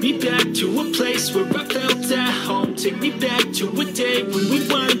 Take me back to a place where I felt at home. Take me back to a day when we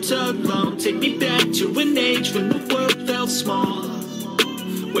weren't alone. Take me back to an age when the world felt small.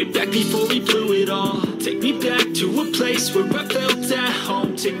 Way back before we blew it all. Take me back to a place where I felt at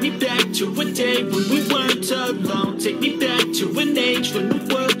home. Take me back to a day when we weren't alone. Take me back to an age when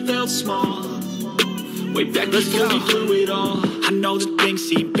the world felt small. Way back before we blew it all. I know that things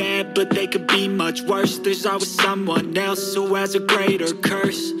seem bad, but they could be much worse. There's always someone else who has a greater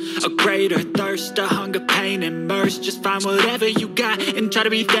curse, a greater thirst, a hunger, pain, and mercy. Just find whatever you got and try to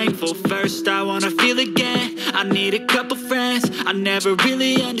be thankful first. I wanna feel again, I need a couple friends. I never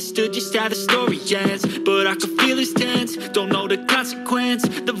really understood just how the story ends, but I can feel it's tense, don't know the consequence.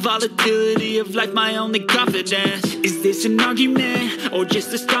 The volatility of life, my only confidence. Is this an argument or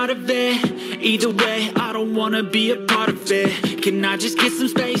just the start of it? Either way, I don't wanna be a part of it. Can I just get some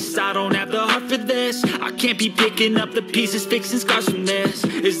space? I don't have the heart for this. I can't be picking up the pieces, fixing scars from this.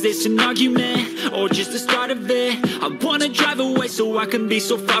 Is this an argument, or just the start of it? I wanna drive away so I can be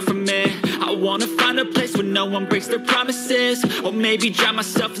so far from it. I wanna find a place where no one breaks their promises, or maybe drown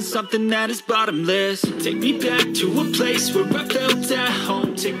myself in something that is bottomless. Take me back to a place where I felt at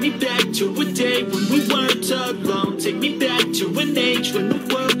home. Take me back to a day when we weren't alone. Take me back to an age when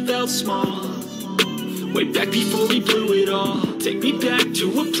the world felt small, way back before we blew it all. Take me back to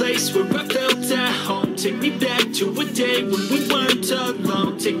a place where I felt at home. Take me back to a day when we weren't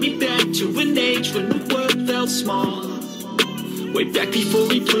alone. Take me back to an age when the world felt small, way back before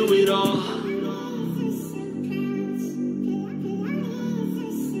we blew it all.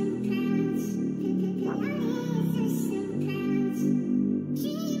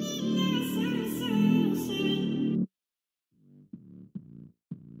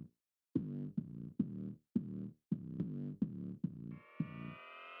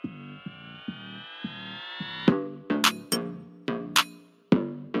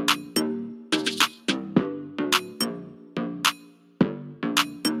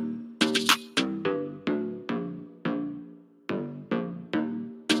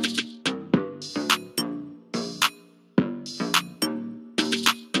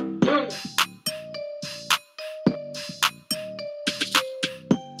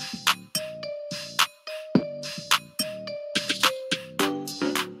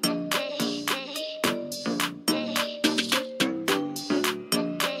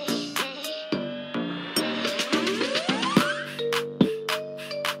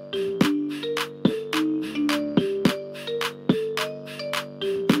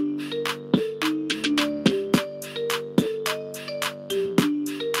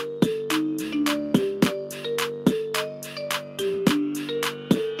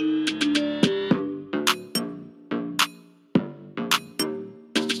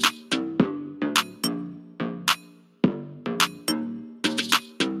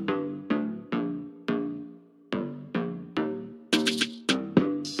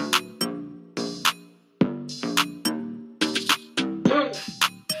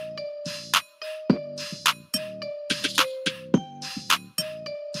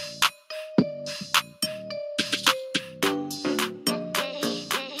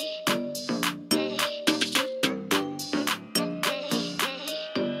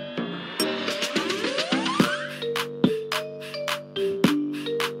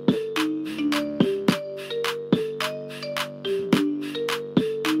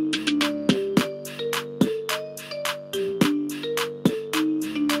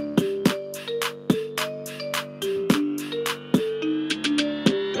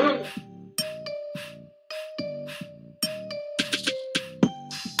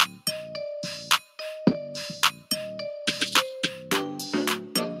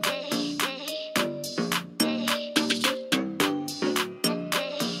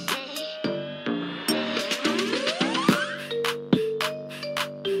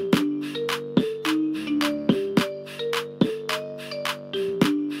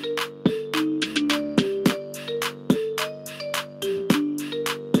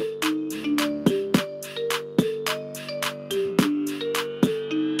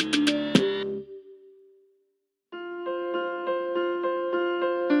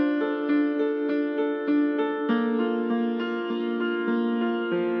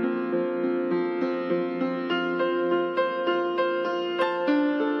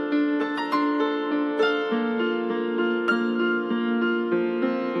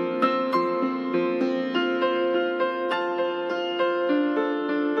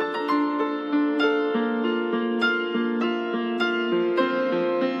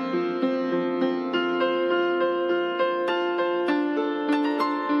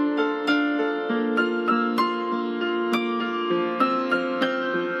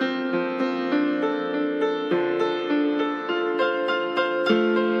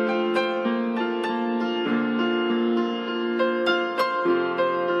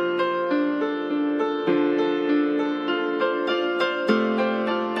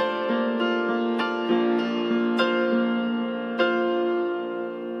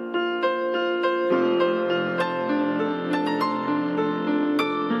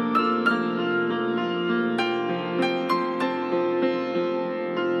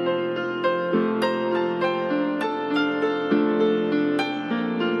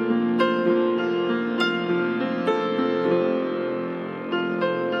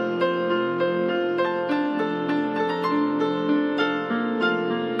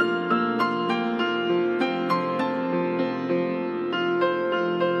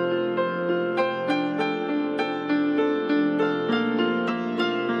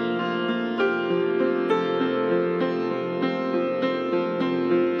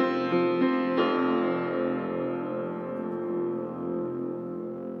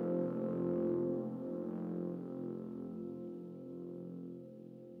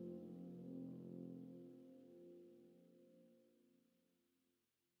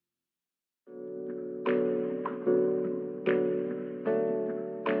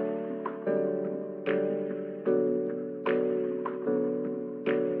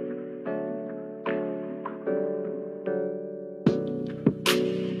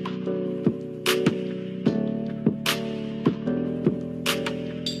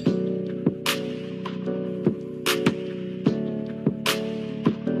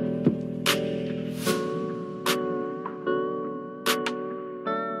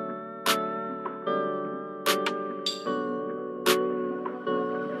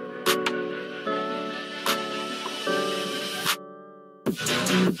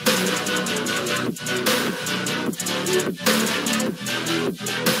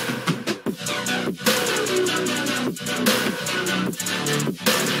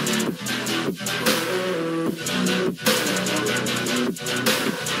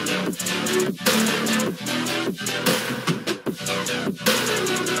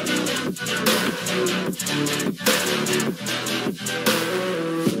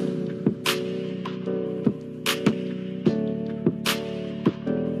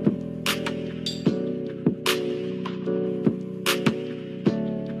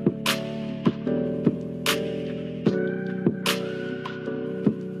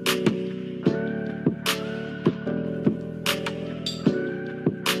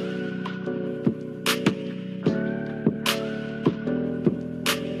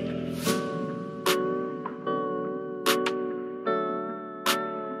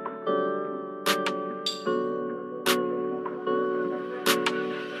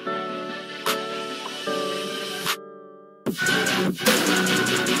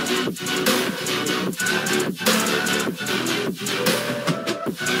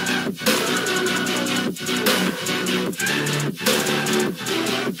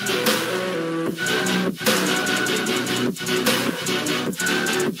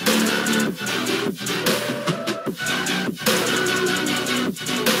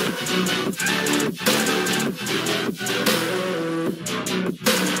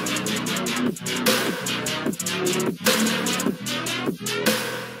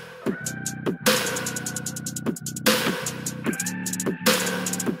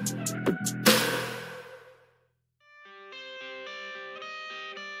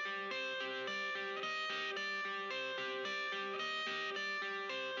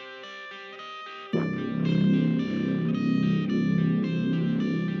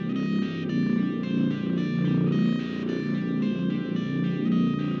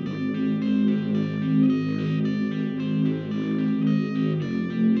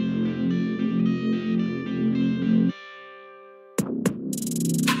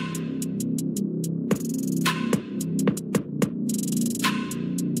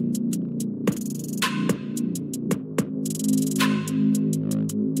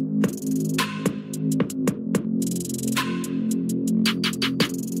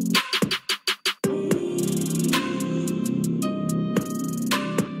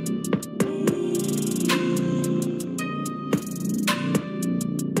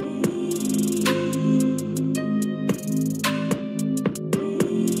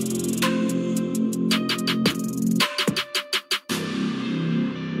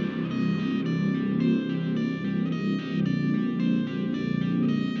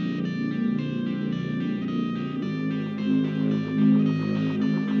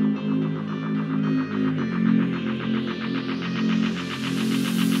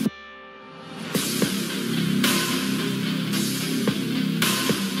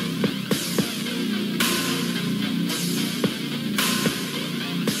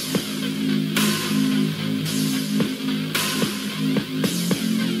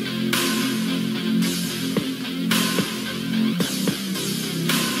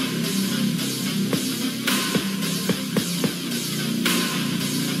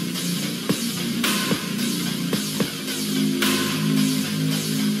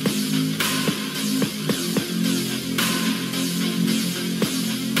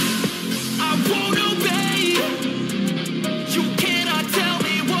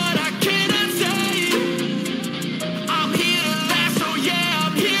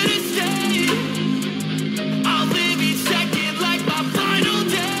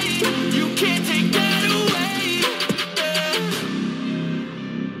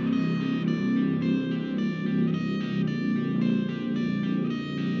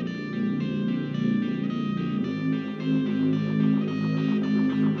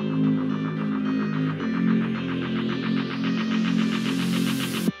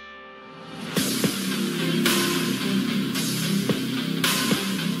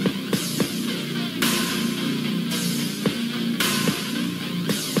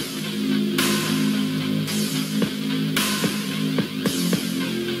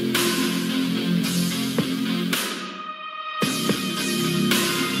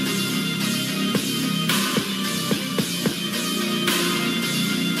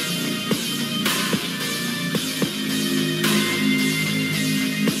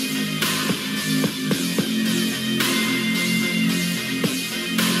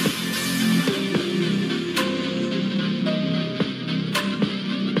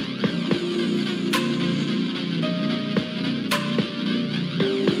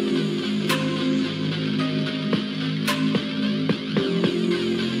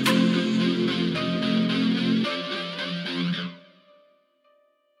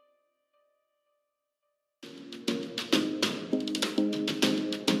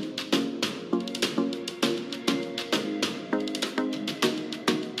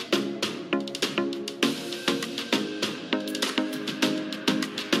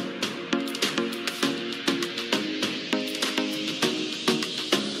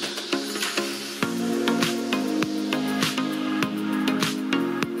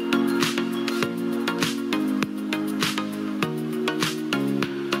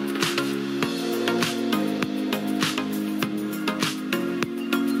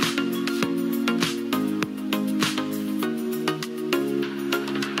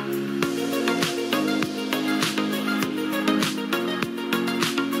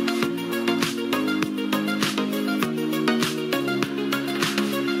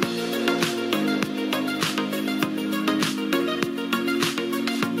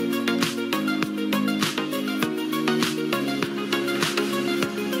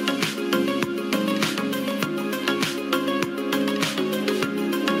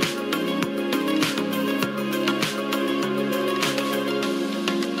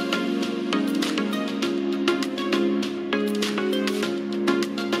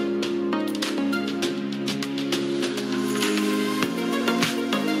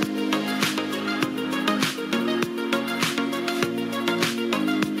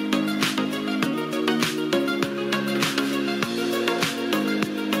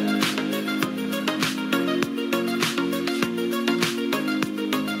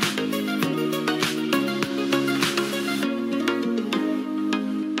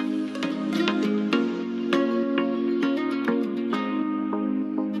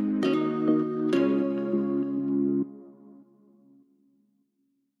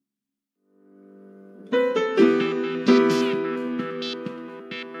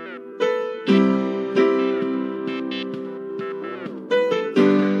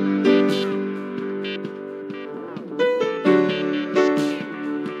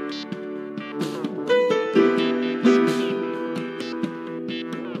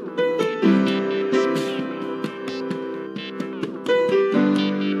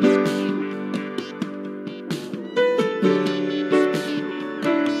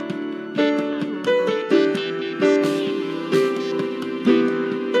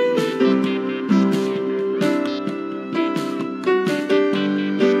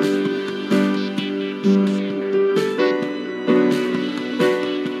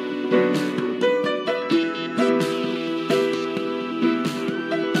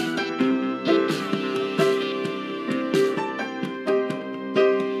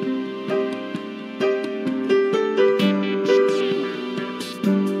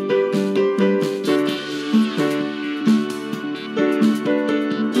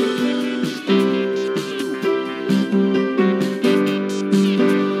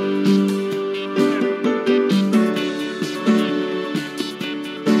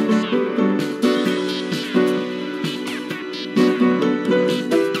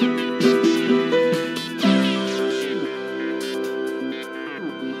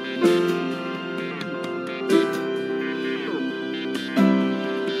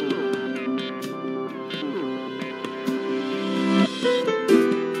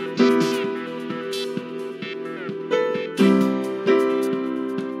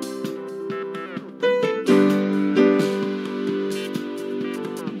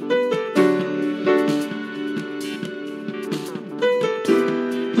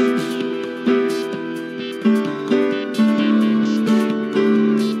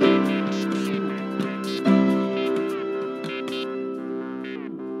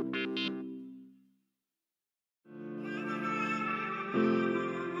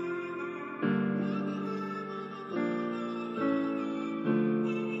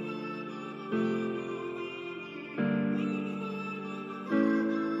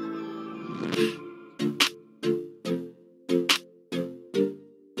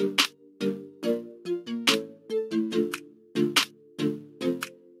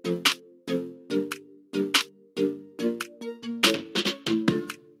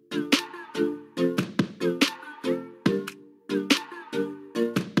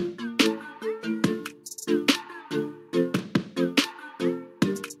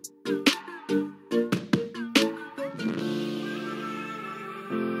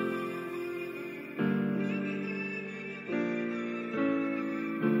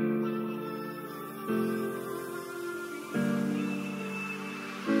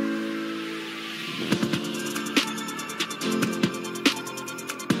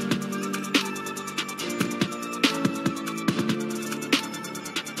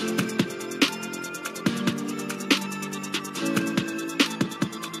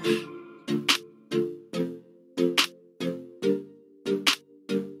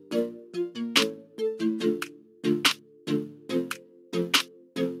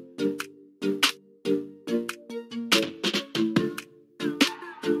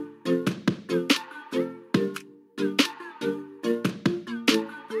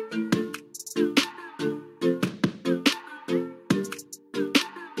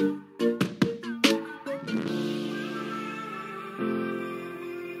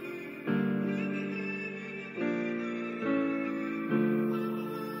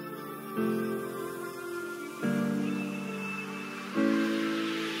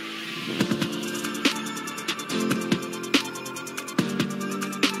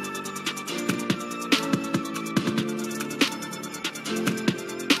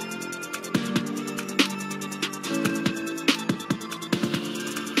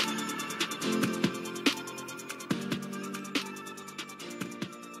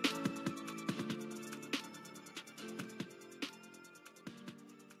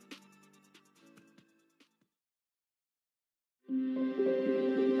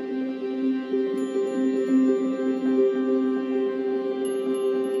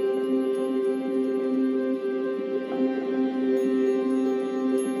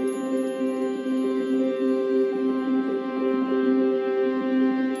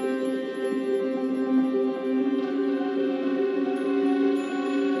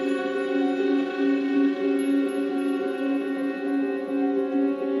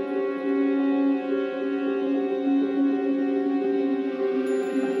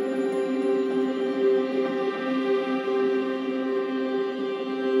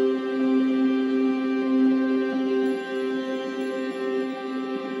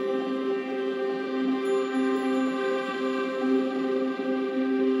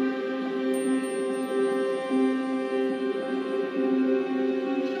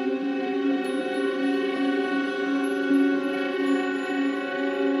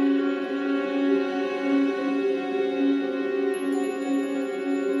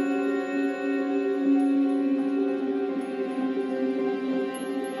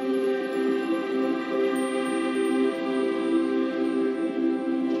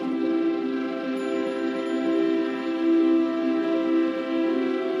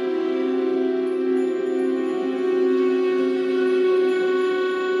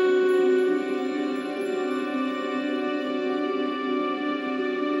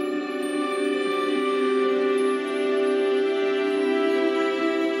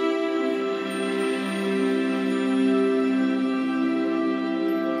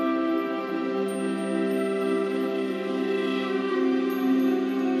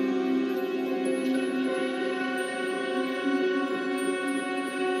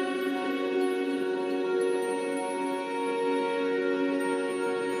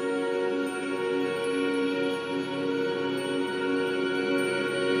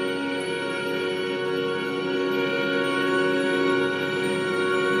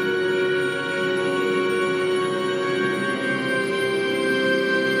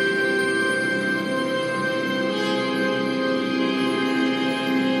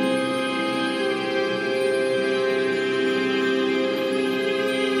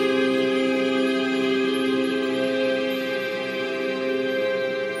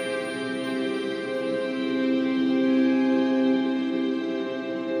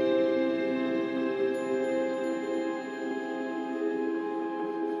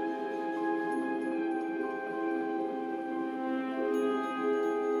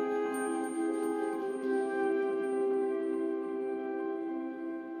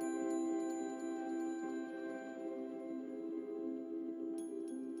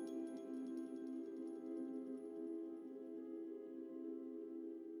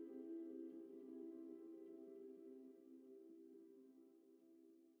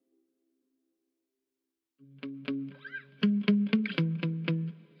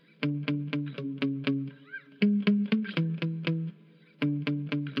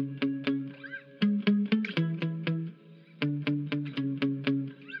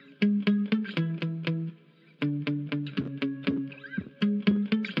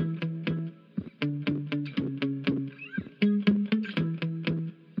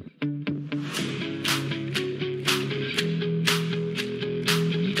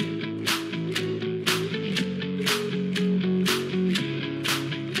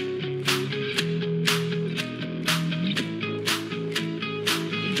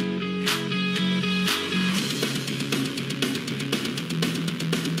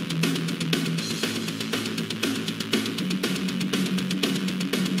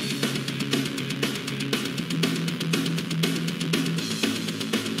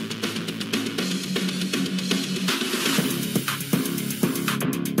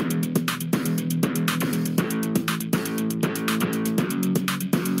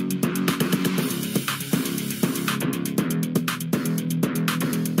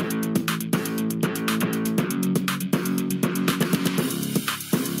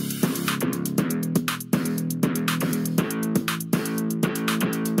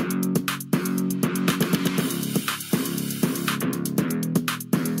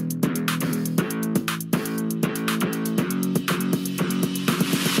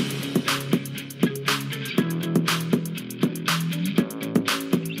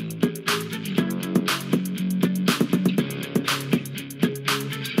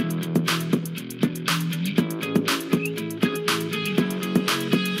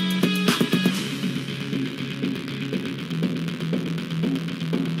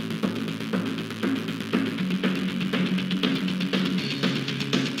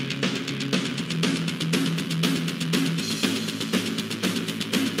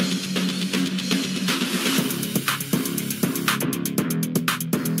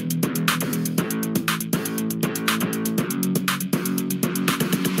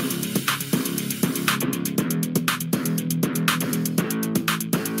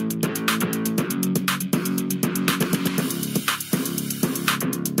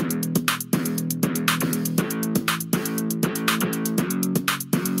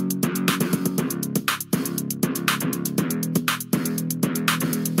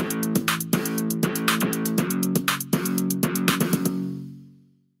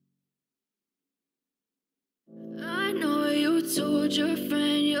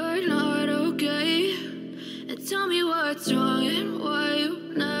 what's wrong and why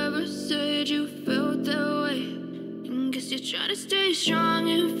you never said you felt that way. And guess you're trying to stay strong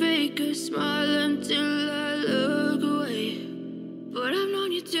and fake a smile until I look away. But I've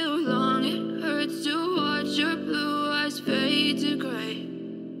known you too long, it hurts to watch your blue eyes fade to gray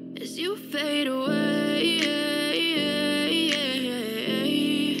as you fade away,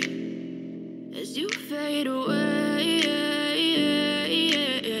 as you fade away.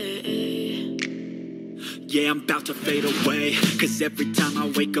 Yeah, I'm about to fade away, cause every time I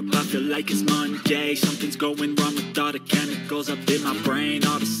wake up I feel like it's Monday. Something's going wrong with all the chemicals up in my brain.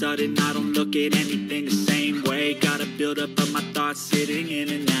 All of a sudden I don't look at anything the same way. Got a build up of my thoughts sitting in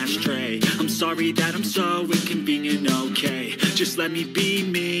an ashtray. I'm sorry that I'm so inconvenient, okay. Just let me be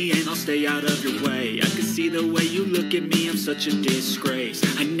me and I'll stay out of your way. I can see the way you look at me, I'm such a disgrace.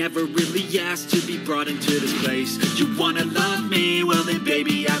 I never really asked to be brought into this place. You wanna love me? Well then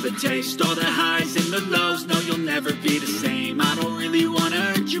baby I have a taste. All the highs and the lows, no you'll never be the same. I don't really wanna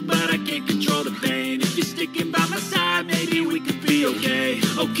hurt you but I can't control the pain. If you're sticking by my side maybe we could be okay.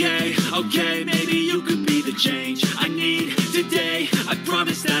 Okay, maybe you could be the change I need today. I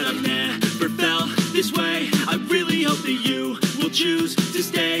promise that I've never felt this way. I really hope that you will choose to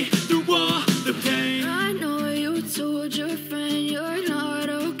stay through all the pain. I know you told your friend you're not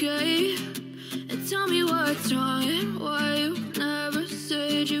okay, and tell me what's wrong and why you never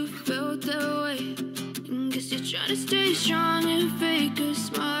said you felt that way. And guess you're trying to stay strong and fake a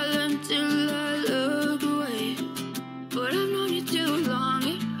smile until I look away. But I've known you too long,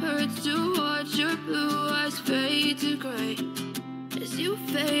 it hurts to watch your blue eyes fade to gray as you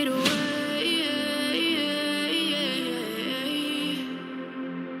fade away,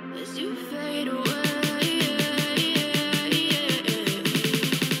 as you fade away,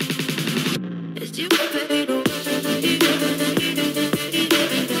 as you fade away.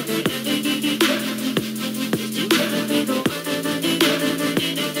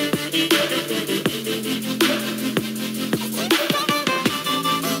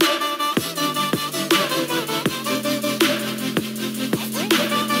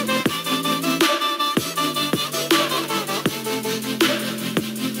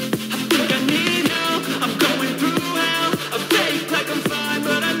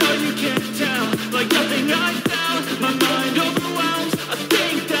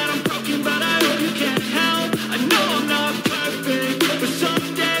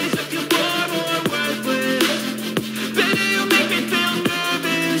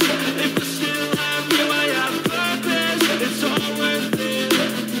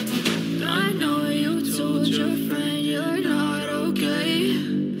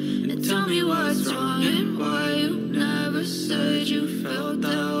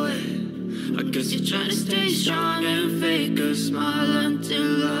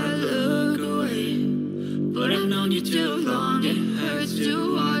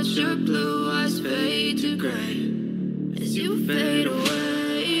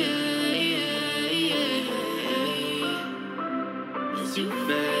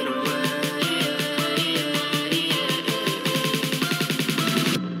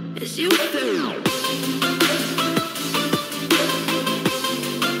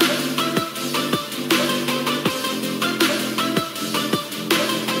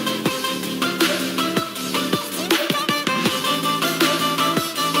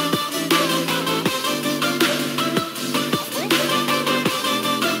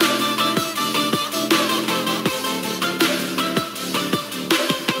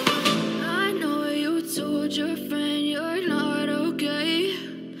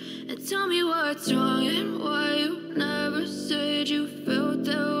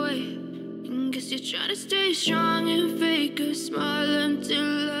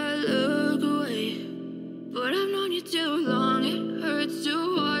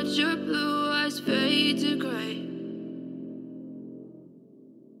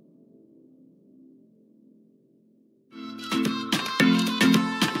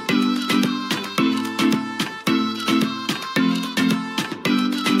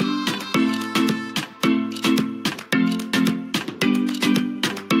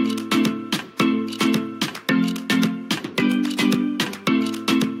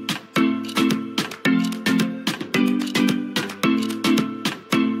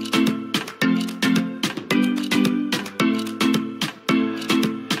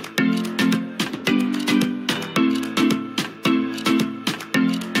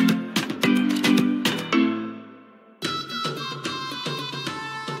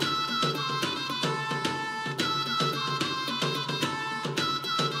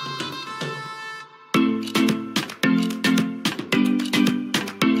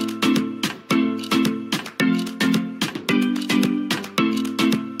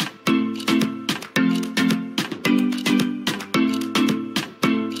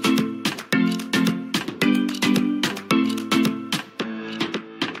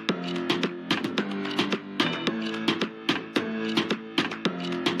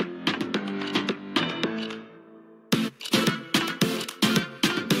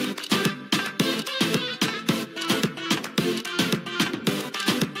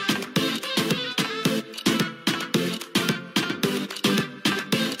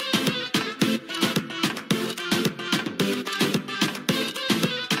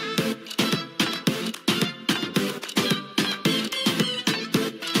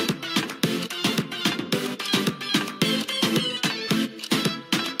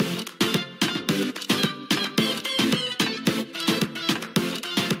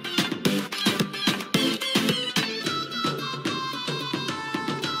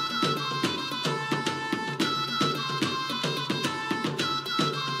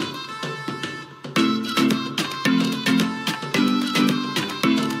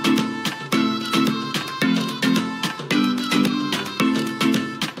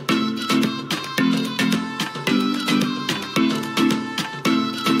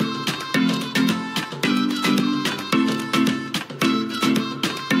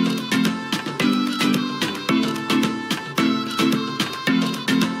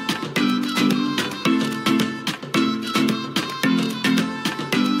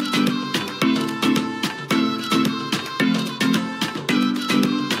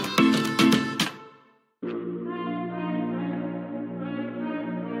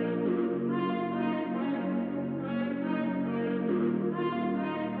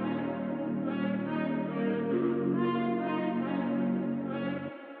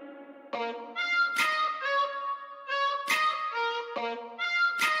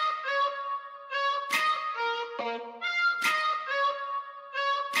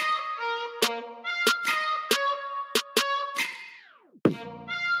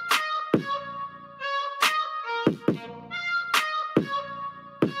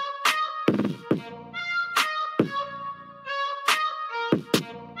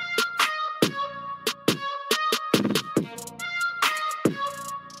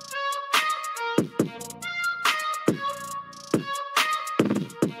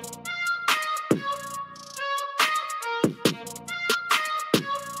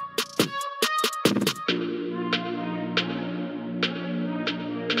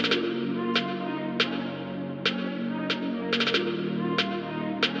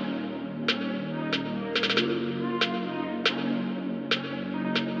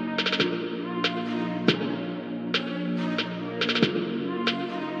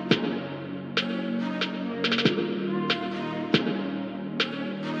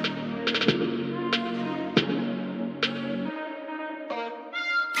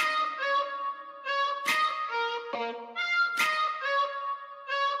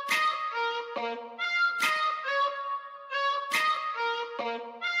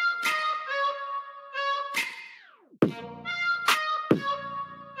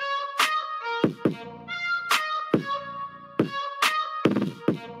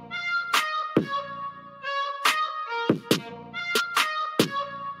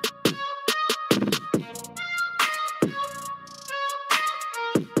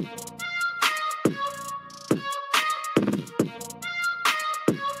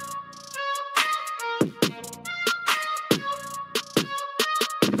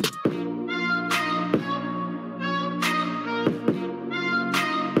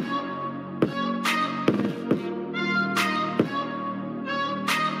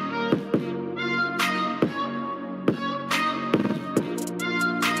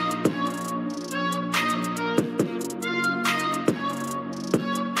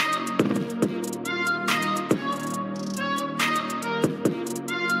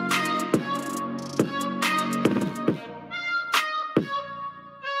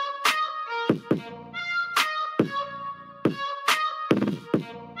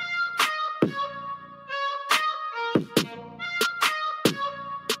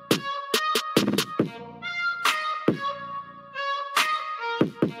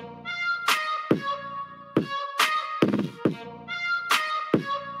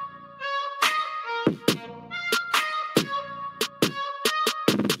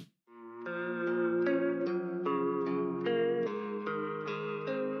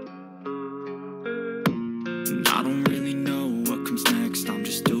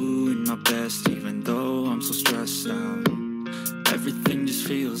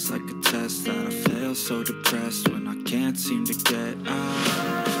 so depressed when I can't seem to get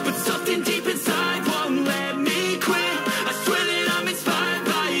out. But something deep inside won't let me quit. I swear that I'm inspired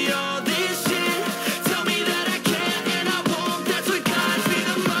by all this shit. Tell me that I can't and I won't. That's what guides me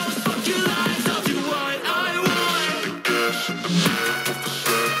the most. Fuck your lies, I'll do what I want. The gas in the back of the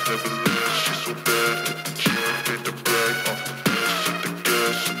set, never leave. She's so bad, she made the brag. The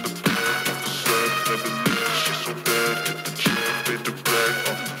gas in the back of the set, never leave. She's so bad, she made the brag.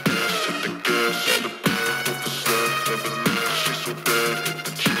 The gas in the back of the set, never leave. She's so bad,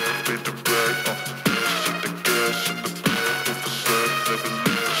 she made the brag. The gas in the back of the set, never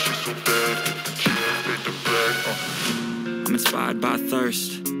leave. She's so bad, she made the brag. I'm inspired by thirst,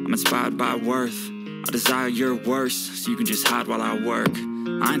 I'm inspired by worth. I desire your worst, so you can just hide while I work.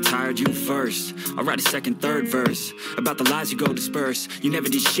 I ain't tired, you first. I'll write a second, third verse about the lies you go disperse. You never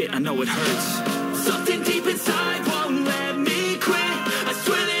did shit, I know it hurts. Something deep inside won't let me quit. I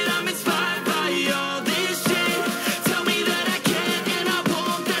swear that I'm inspired by all this shit. Tell me that I can't and I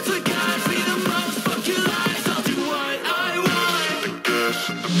won't. That's what guides me the most. Fuck your lies, I'll do what I want. The gas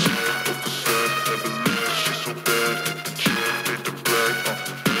in the back of the set, never leave. She's so bad, she made the brag.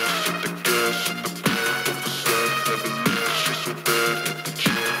 The gas in the back of the set, never leave. She's so bad,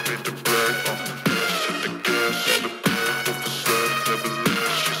 she made the brag. The gas in the back of the set, never leave.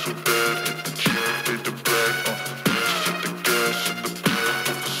 She's so bad, she made the brag. The gas in the back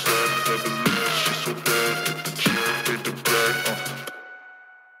of the set, never leave. She's so bad, she made the brag.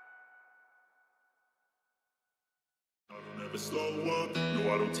 I don't ever slow up, no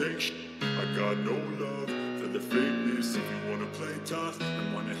I don't take shit. I got no love for the fakeness. If you wanna play tough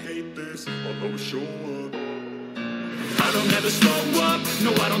and wanna hate this, I'll always show up. I don't ever slow up,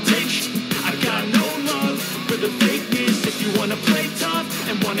 no I don't take shit. I got no love for the fakeness. If you wanna play tough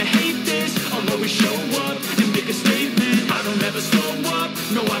and wanna hate this, I'll always show up and make a statement. I don't ever slow up,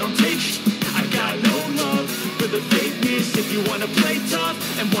 no I don't take shit. I got no love for the fakeness. If you wanna play tough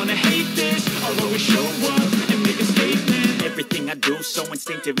and wanna hate this, I'll always show up and make a statement. Everything I do so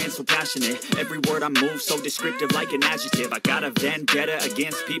instinctive and so passionate. Every word I move so descriptive like an adjective. I got a vendetta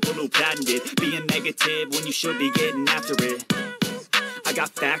against people who patented being negative when you should be getting after it. I got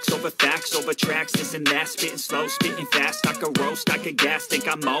facts over tracks, this and that. Spitting slow, spitting fast. I could roast, I could gas. Think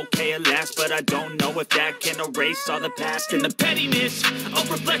I'm okay at last, but I don't know if that can erase all the past. And the pettiness, a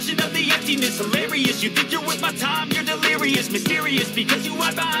reflection of the emptiness. Hilarious, you think you're with my time, you're delirious. Mysterious, because you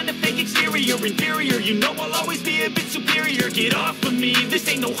hide behind a fake exterior. Inferior, you know I'll always be a bit superior. Get off of me, this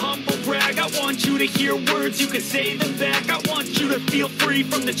ain't no humble brag. I want you to hear words, you can say them back. I want you to feel free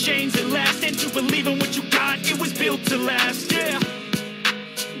from the chains that last, and to believe in what you got, it was built to last, yeah.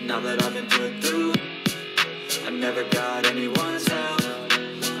 Now that I've been put through, I never got anyone's help.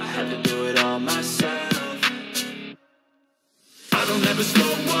 I had to do it all myself. I don't ever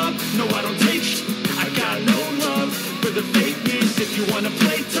slow up, no I don't take shit. I got no love for the fakeness. If you wanna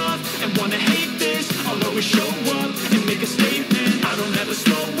play tough and wanna hate this, I'll always show up and make a statement. I don't ever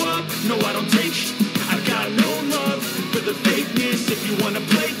slow up, no I don't take shit. I got no love for the fakeness. If you wanna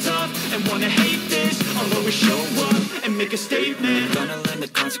play tough and wanna hate this, I'll always show up and make a statement. Gonna learn the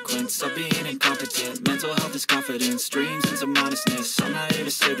consequence of being incompetent. Mental health is confidence, dreams and some modestness. I'm not here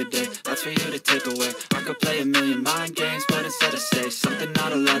to save the day, that's for you to take away. I could play a million mind games, but instead I say something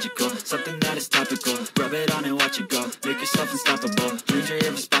not illogical, something that is topical. Rub it on and watch it go, make yourself unstoppable. Dreams are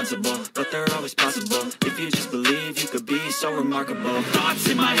irresponsible, but they're always possible. If you just believe, you could be so remarkable. Thoughts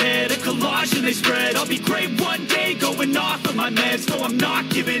in my head, a collage and they spread. I'll be great one day, going off of my meds. No, I'm not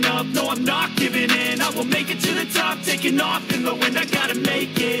giving up, no, I'm not giving in. I will make it to the top, taking off in the wind. I gotta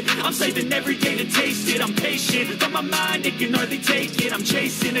make it, I'm saving every day to taste it. I'm patient, but my mind, it can hardly take it. I'm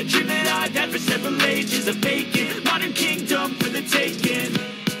chasing a dream that I've had for several ages. A vacant, modern kingdom for the taking.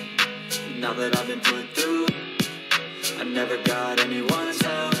 Now that I've been put through, I never got anyone's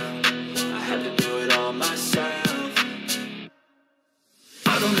help. I had to do it all myself.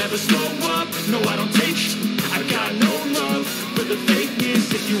 I don't ever slow up, no I don't take shit. I got no love for the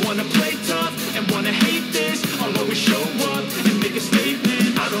fakeness. If you wanna play tough and wanna hate this, I'll always show up and make a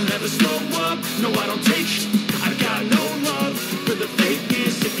statement. I don't ever slow up, no I don't take shit. I got no love for the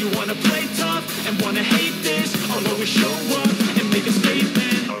fakeness. If you wanna play tough and wanna hate this, I'll always show up and make a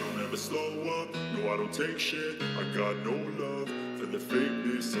statement. I don't ever slow up, no I don't take shit. I got no love for the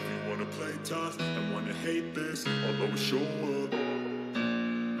fakeness. If you wanna play tough and wanna hate this, I'll always show up.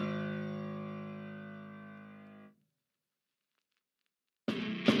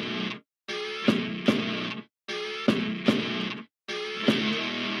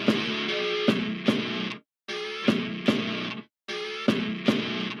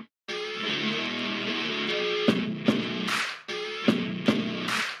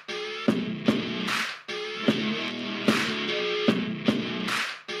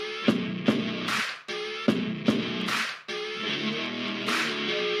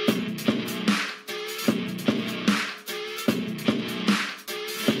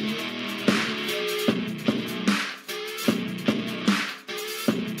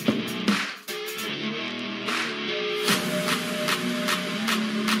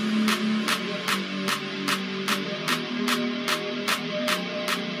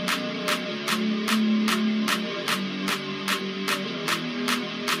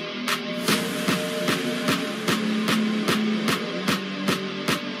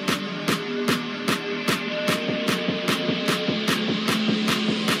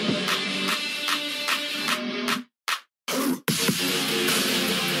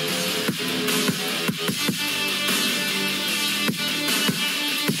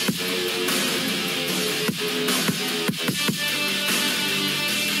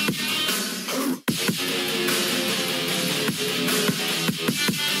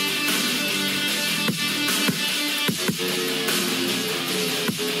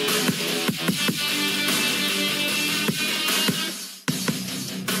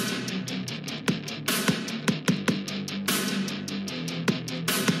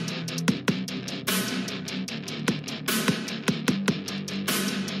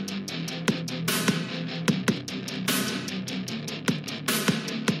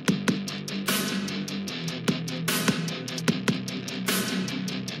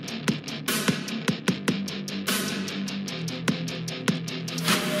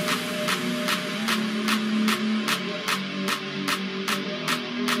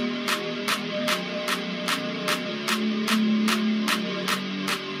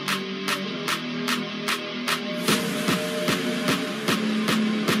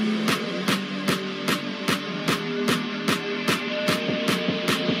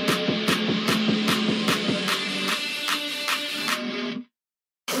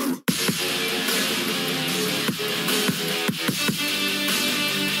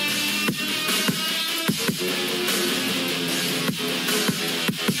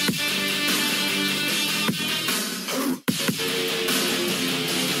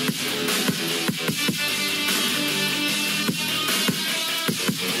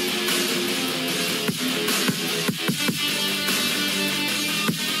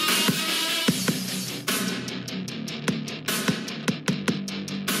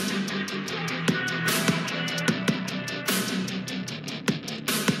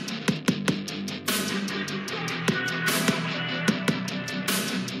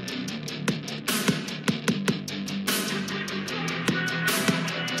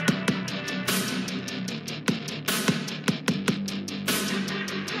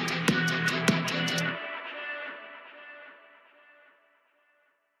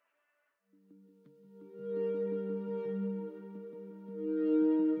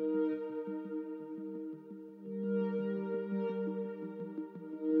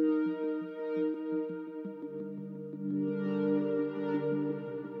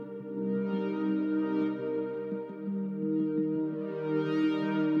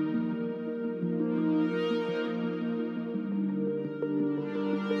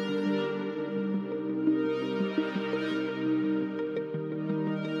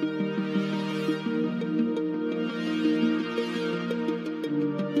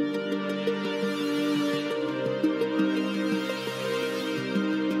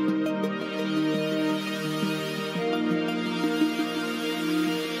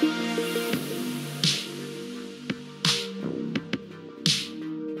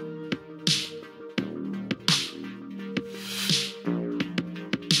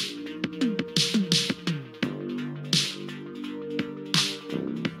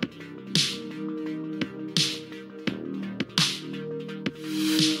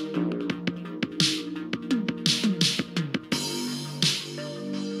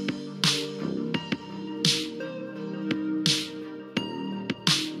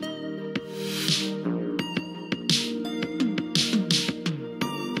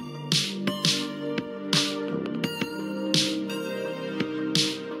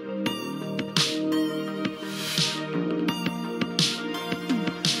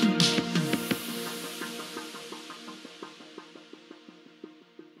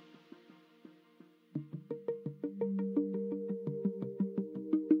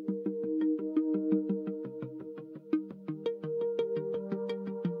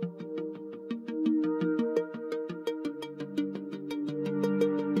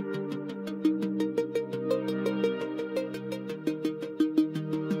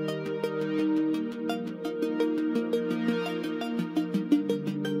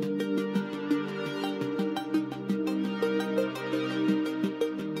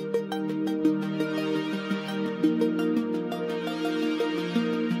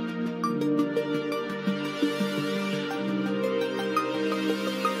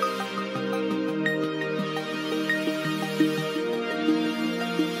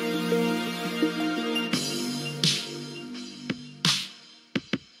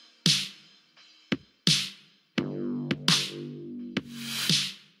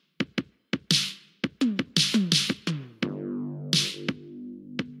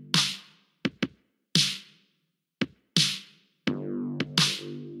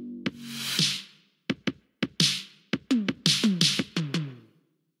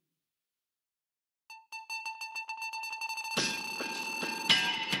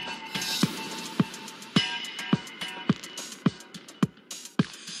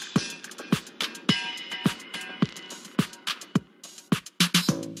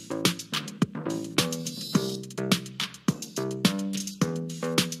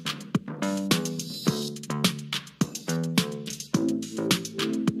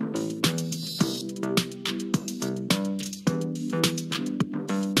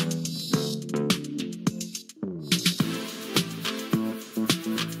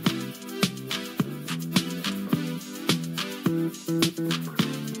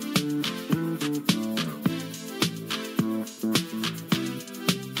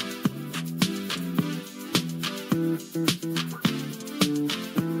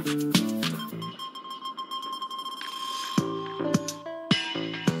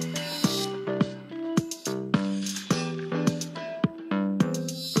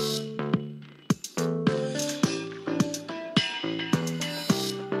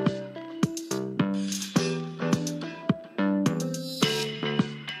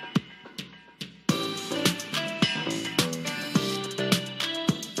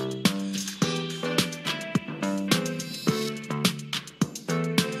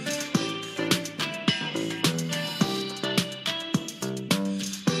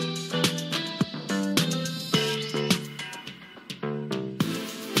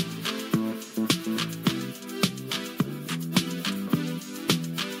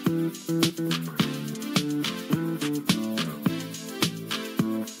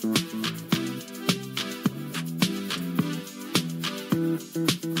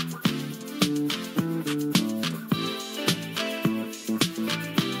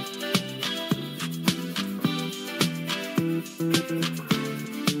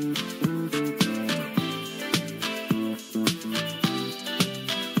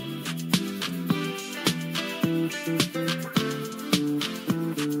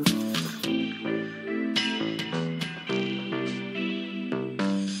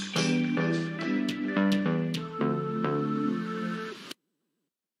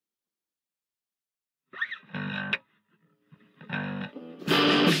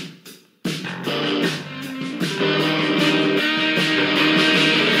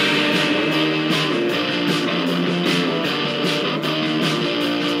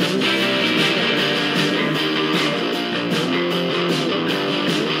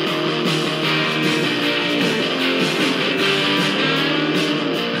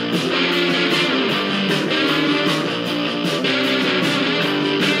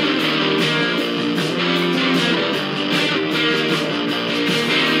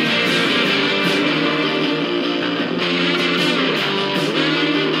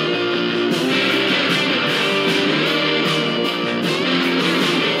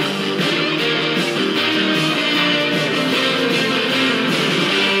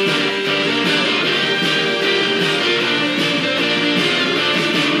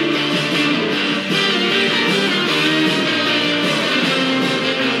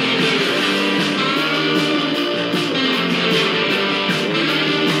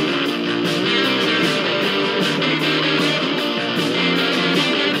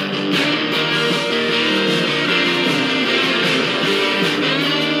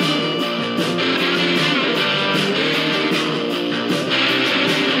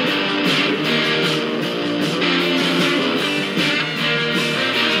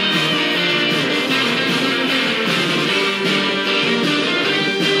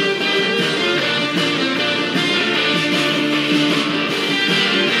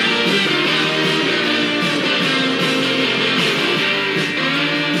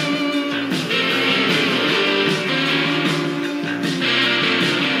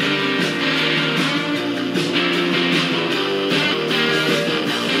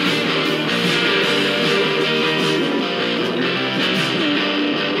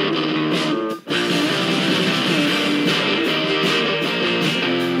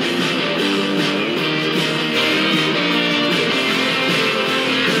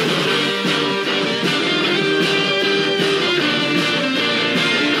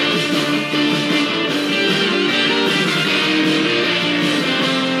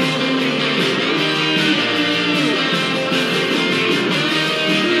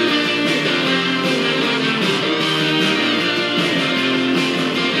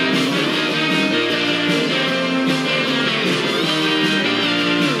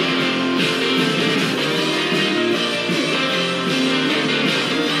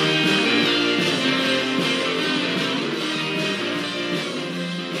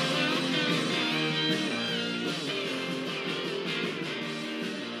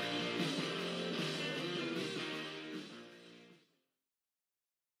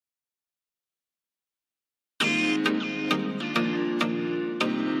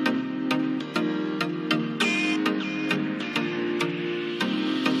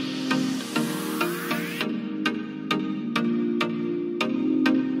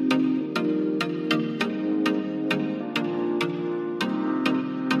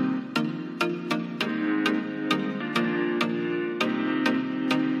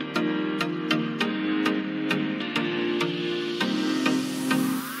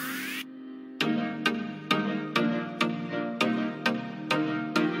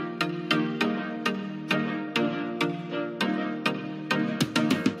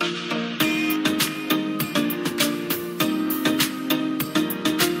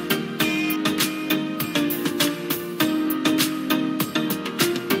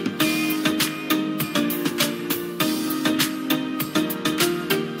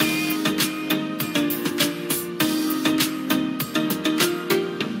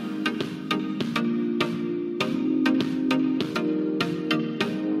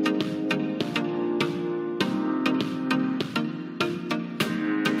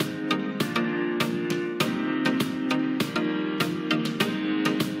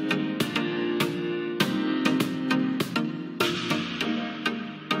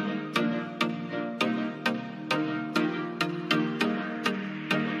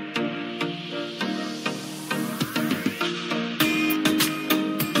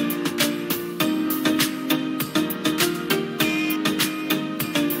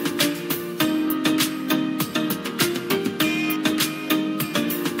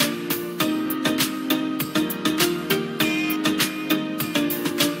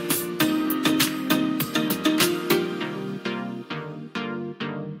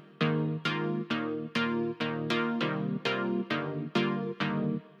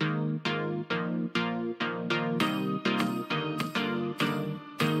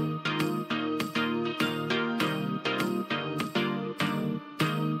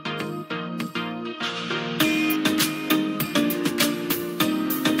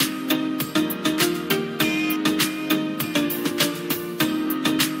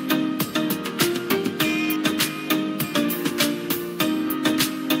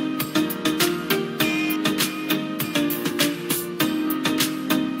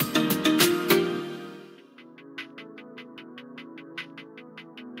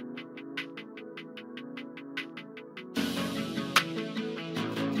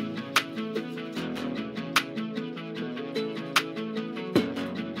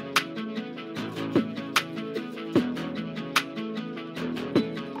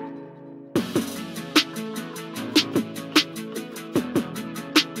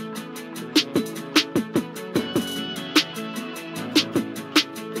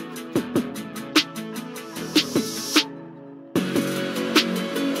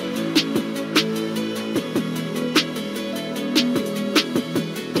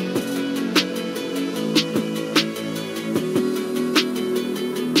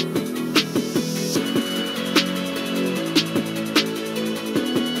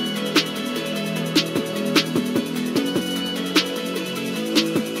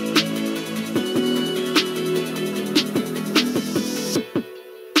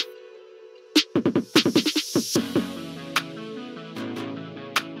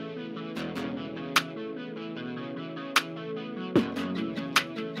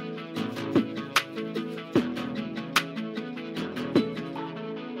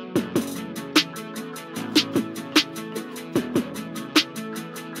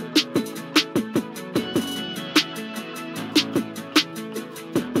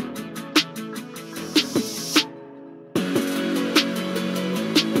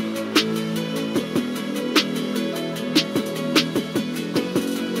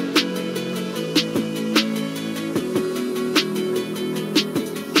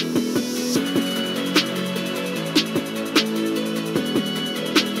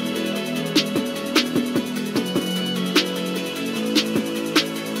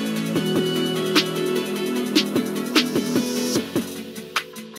 Bye.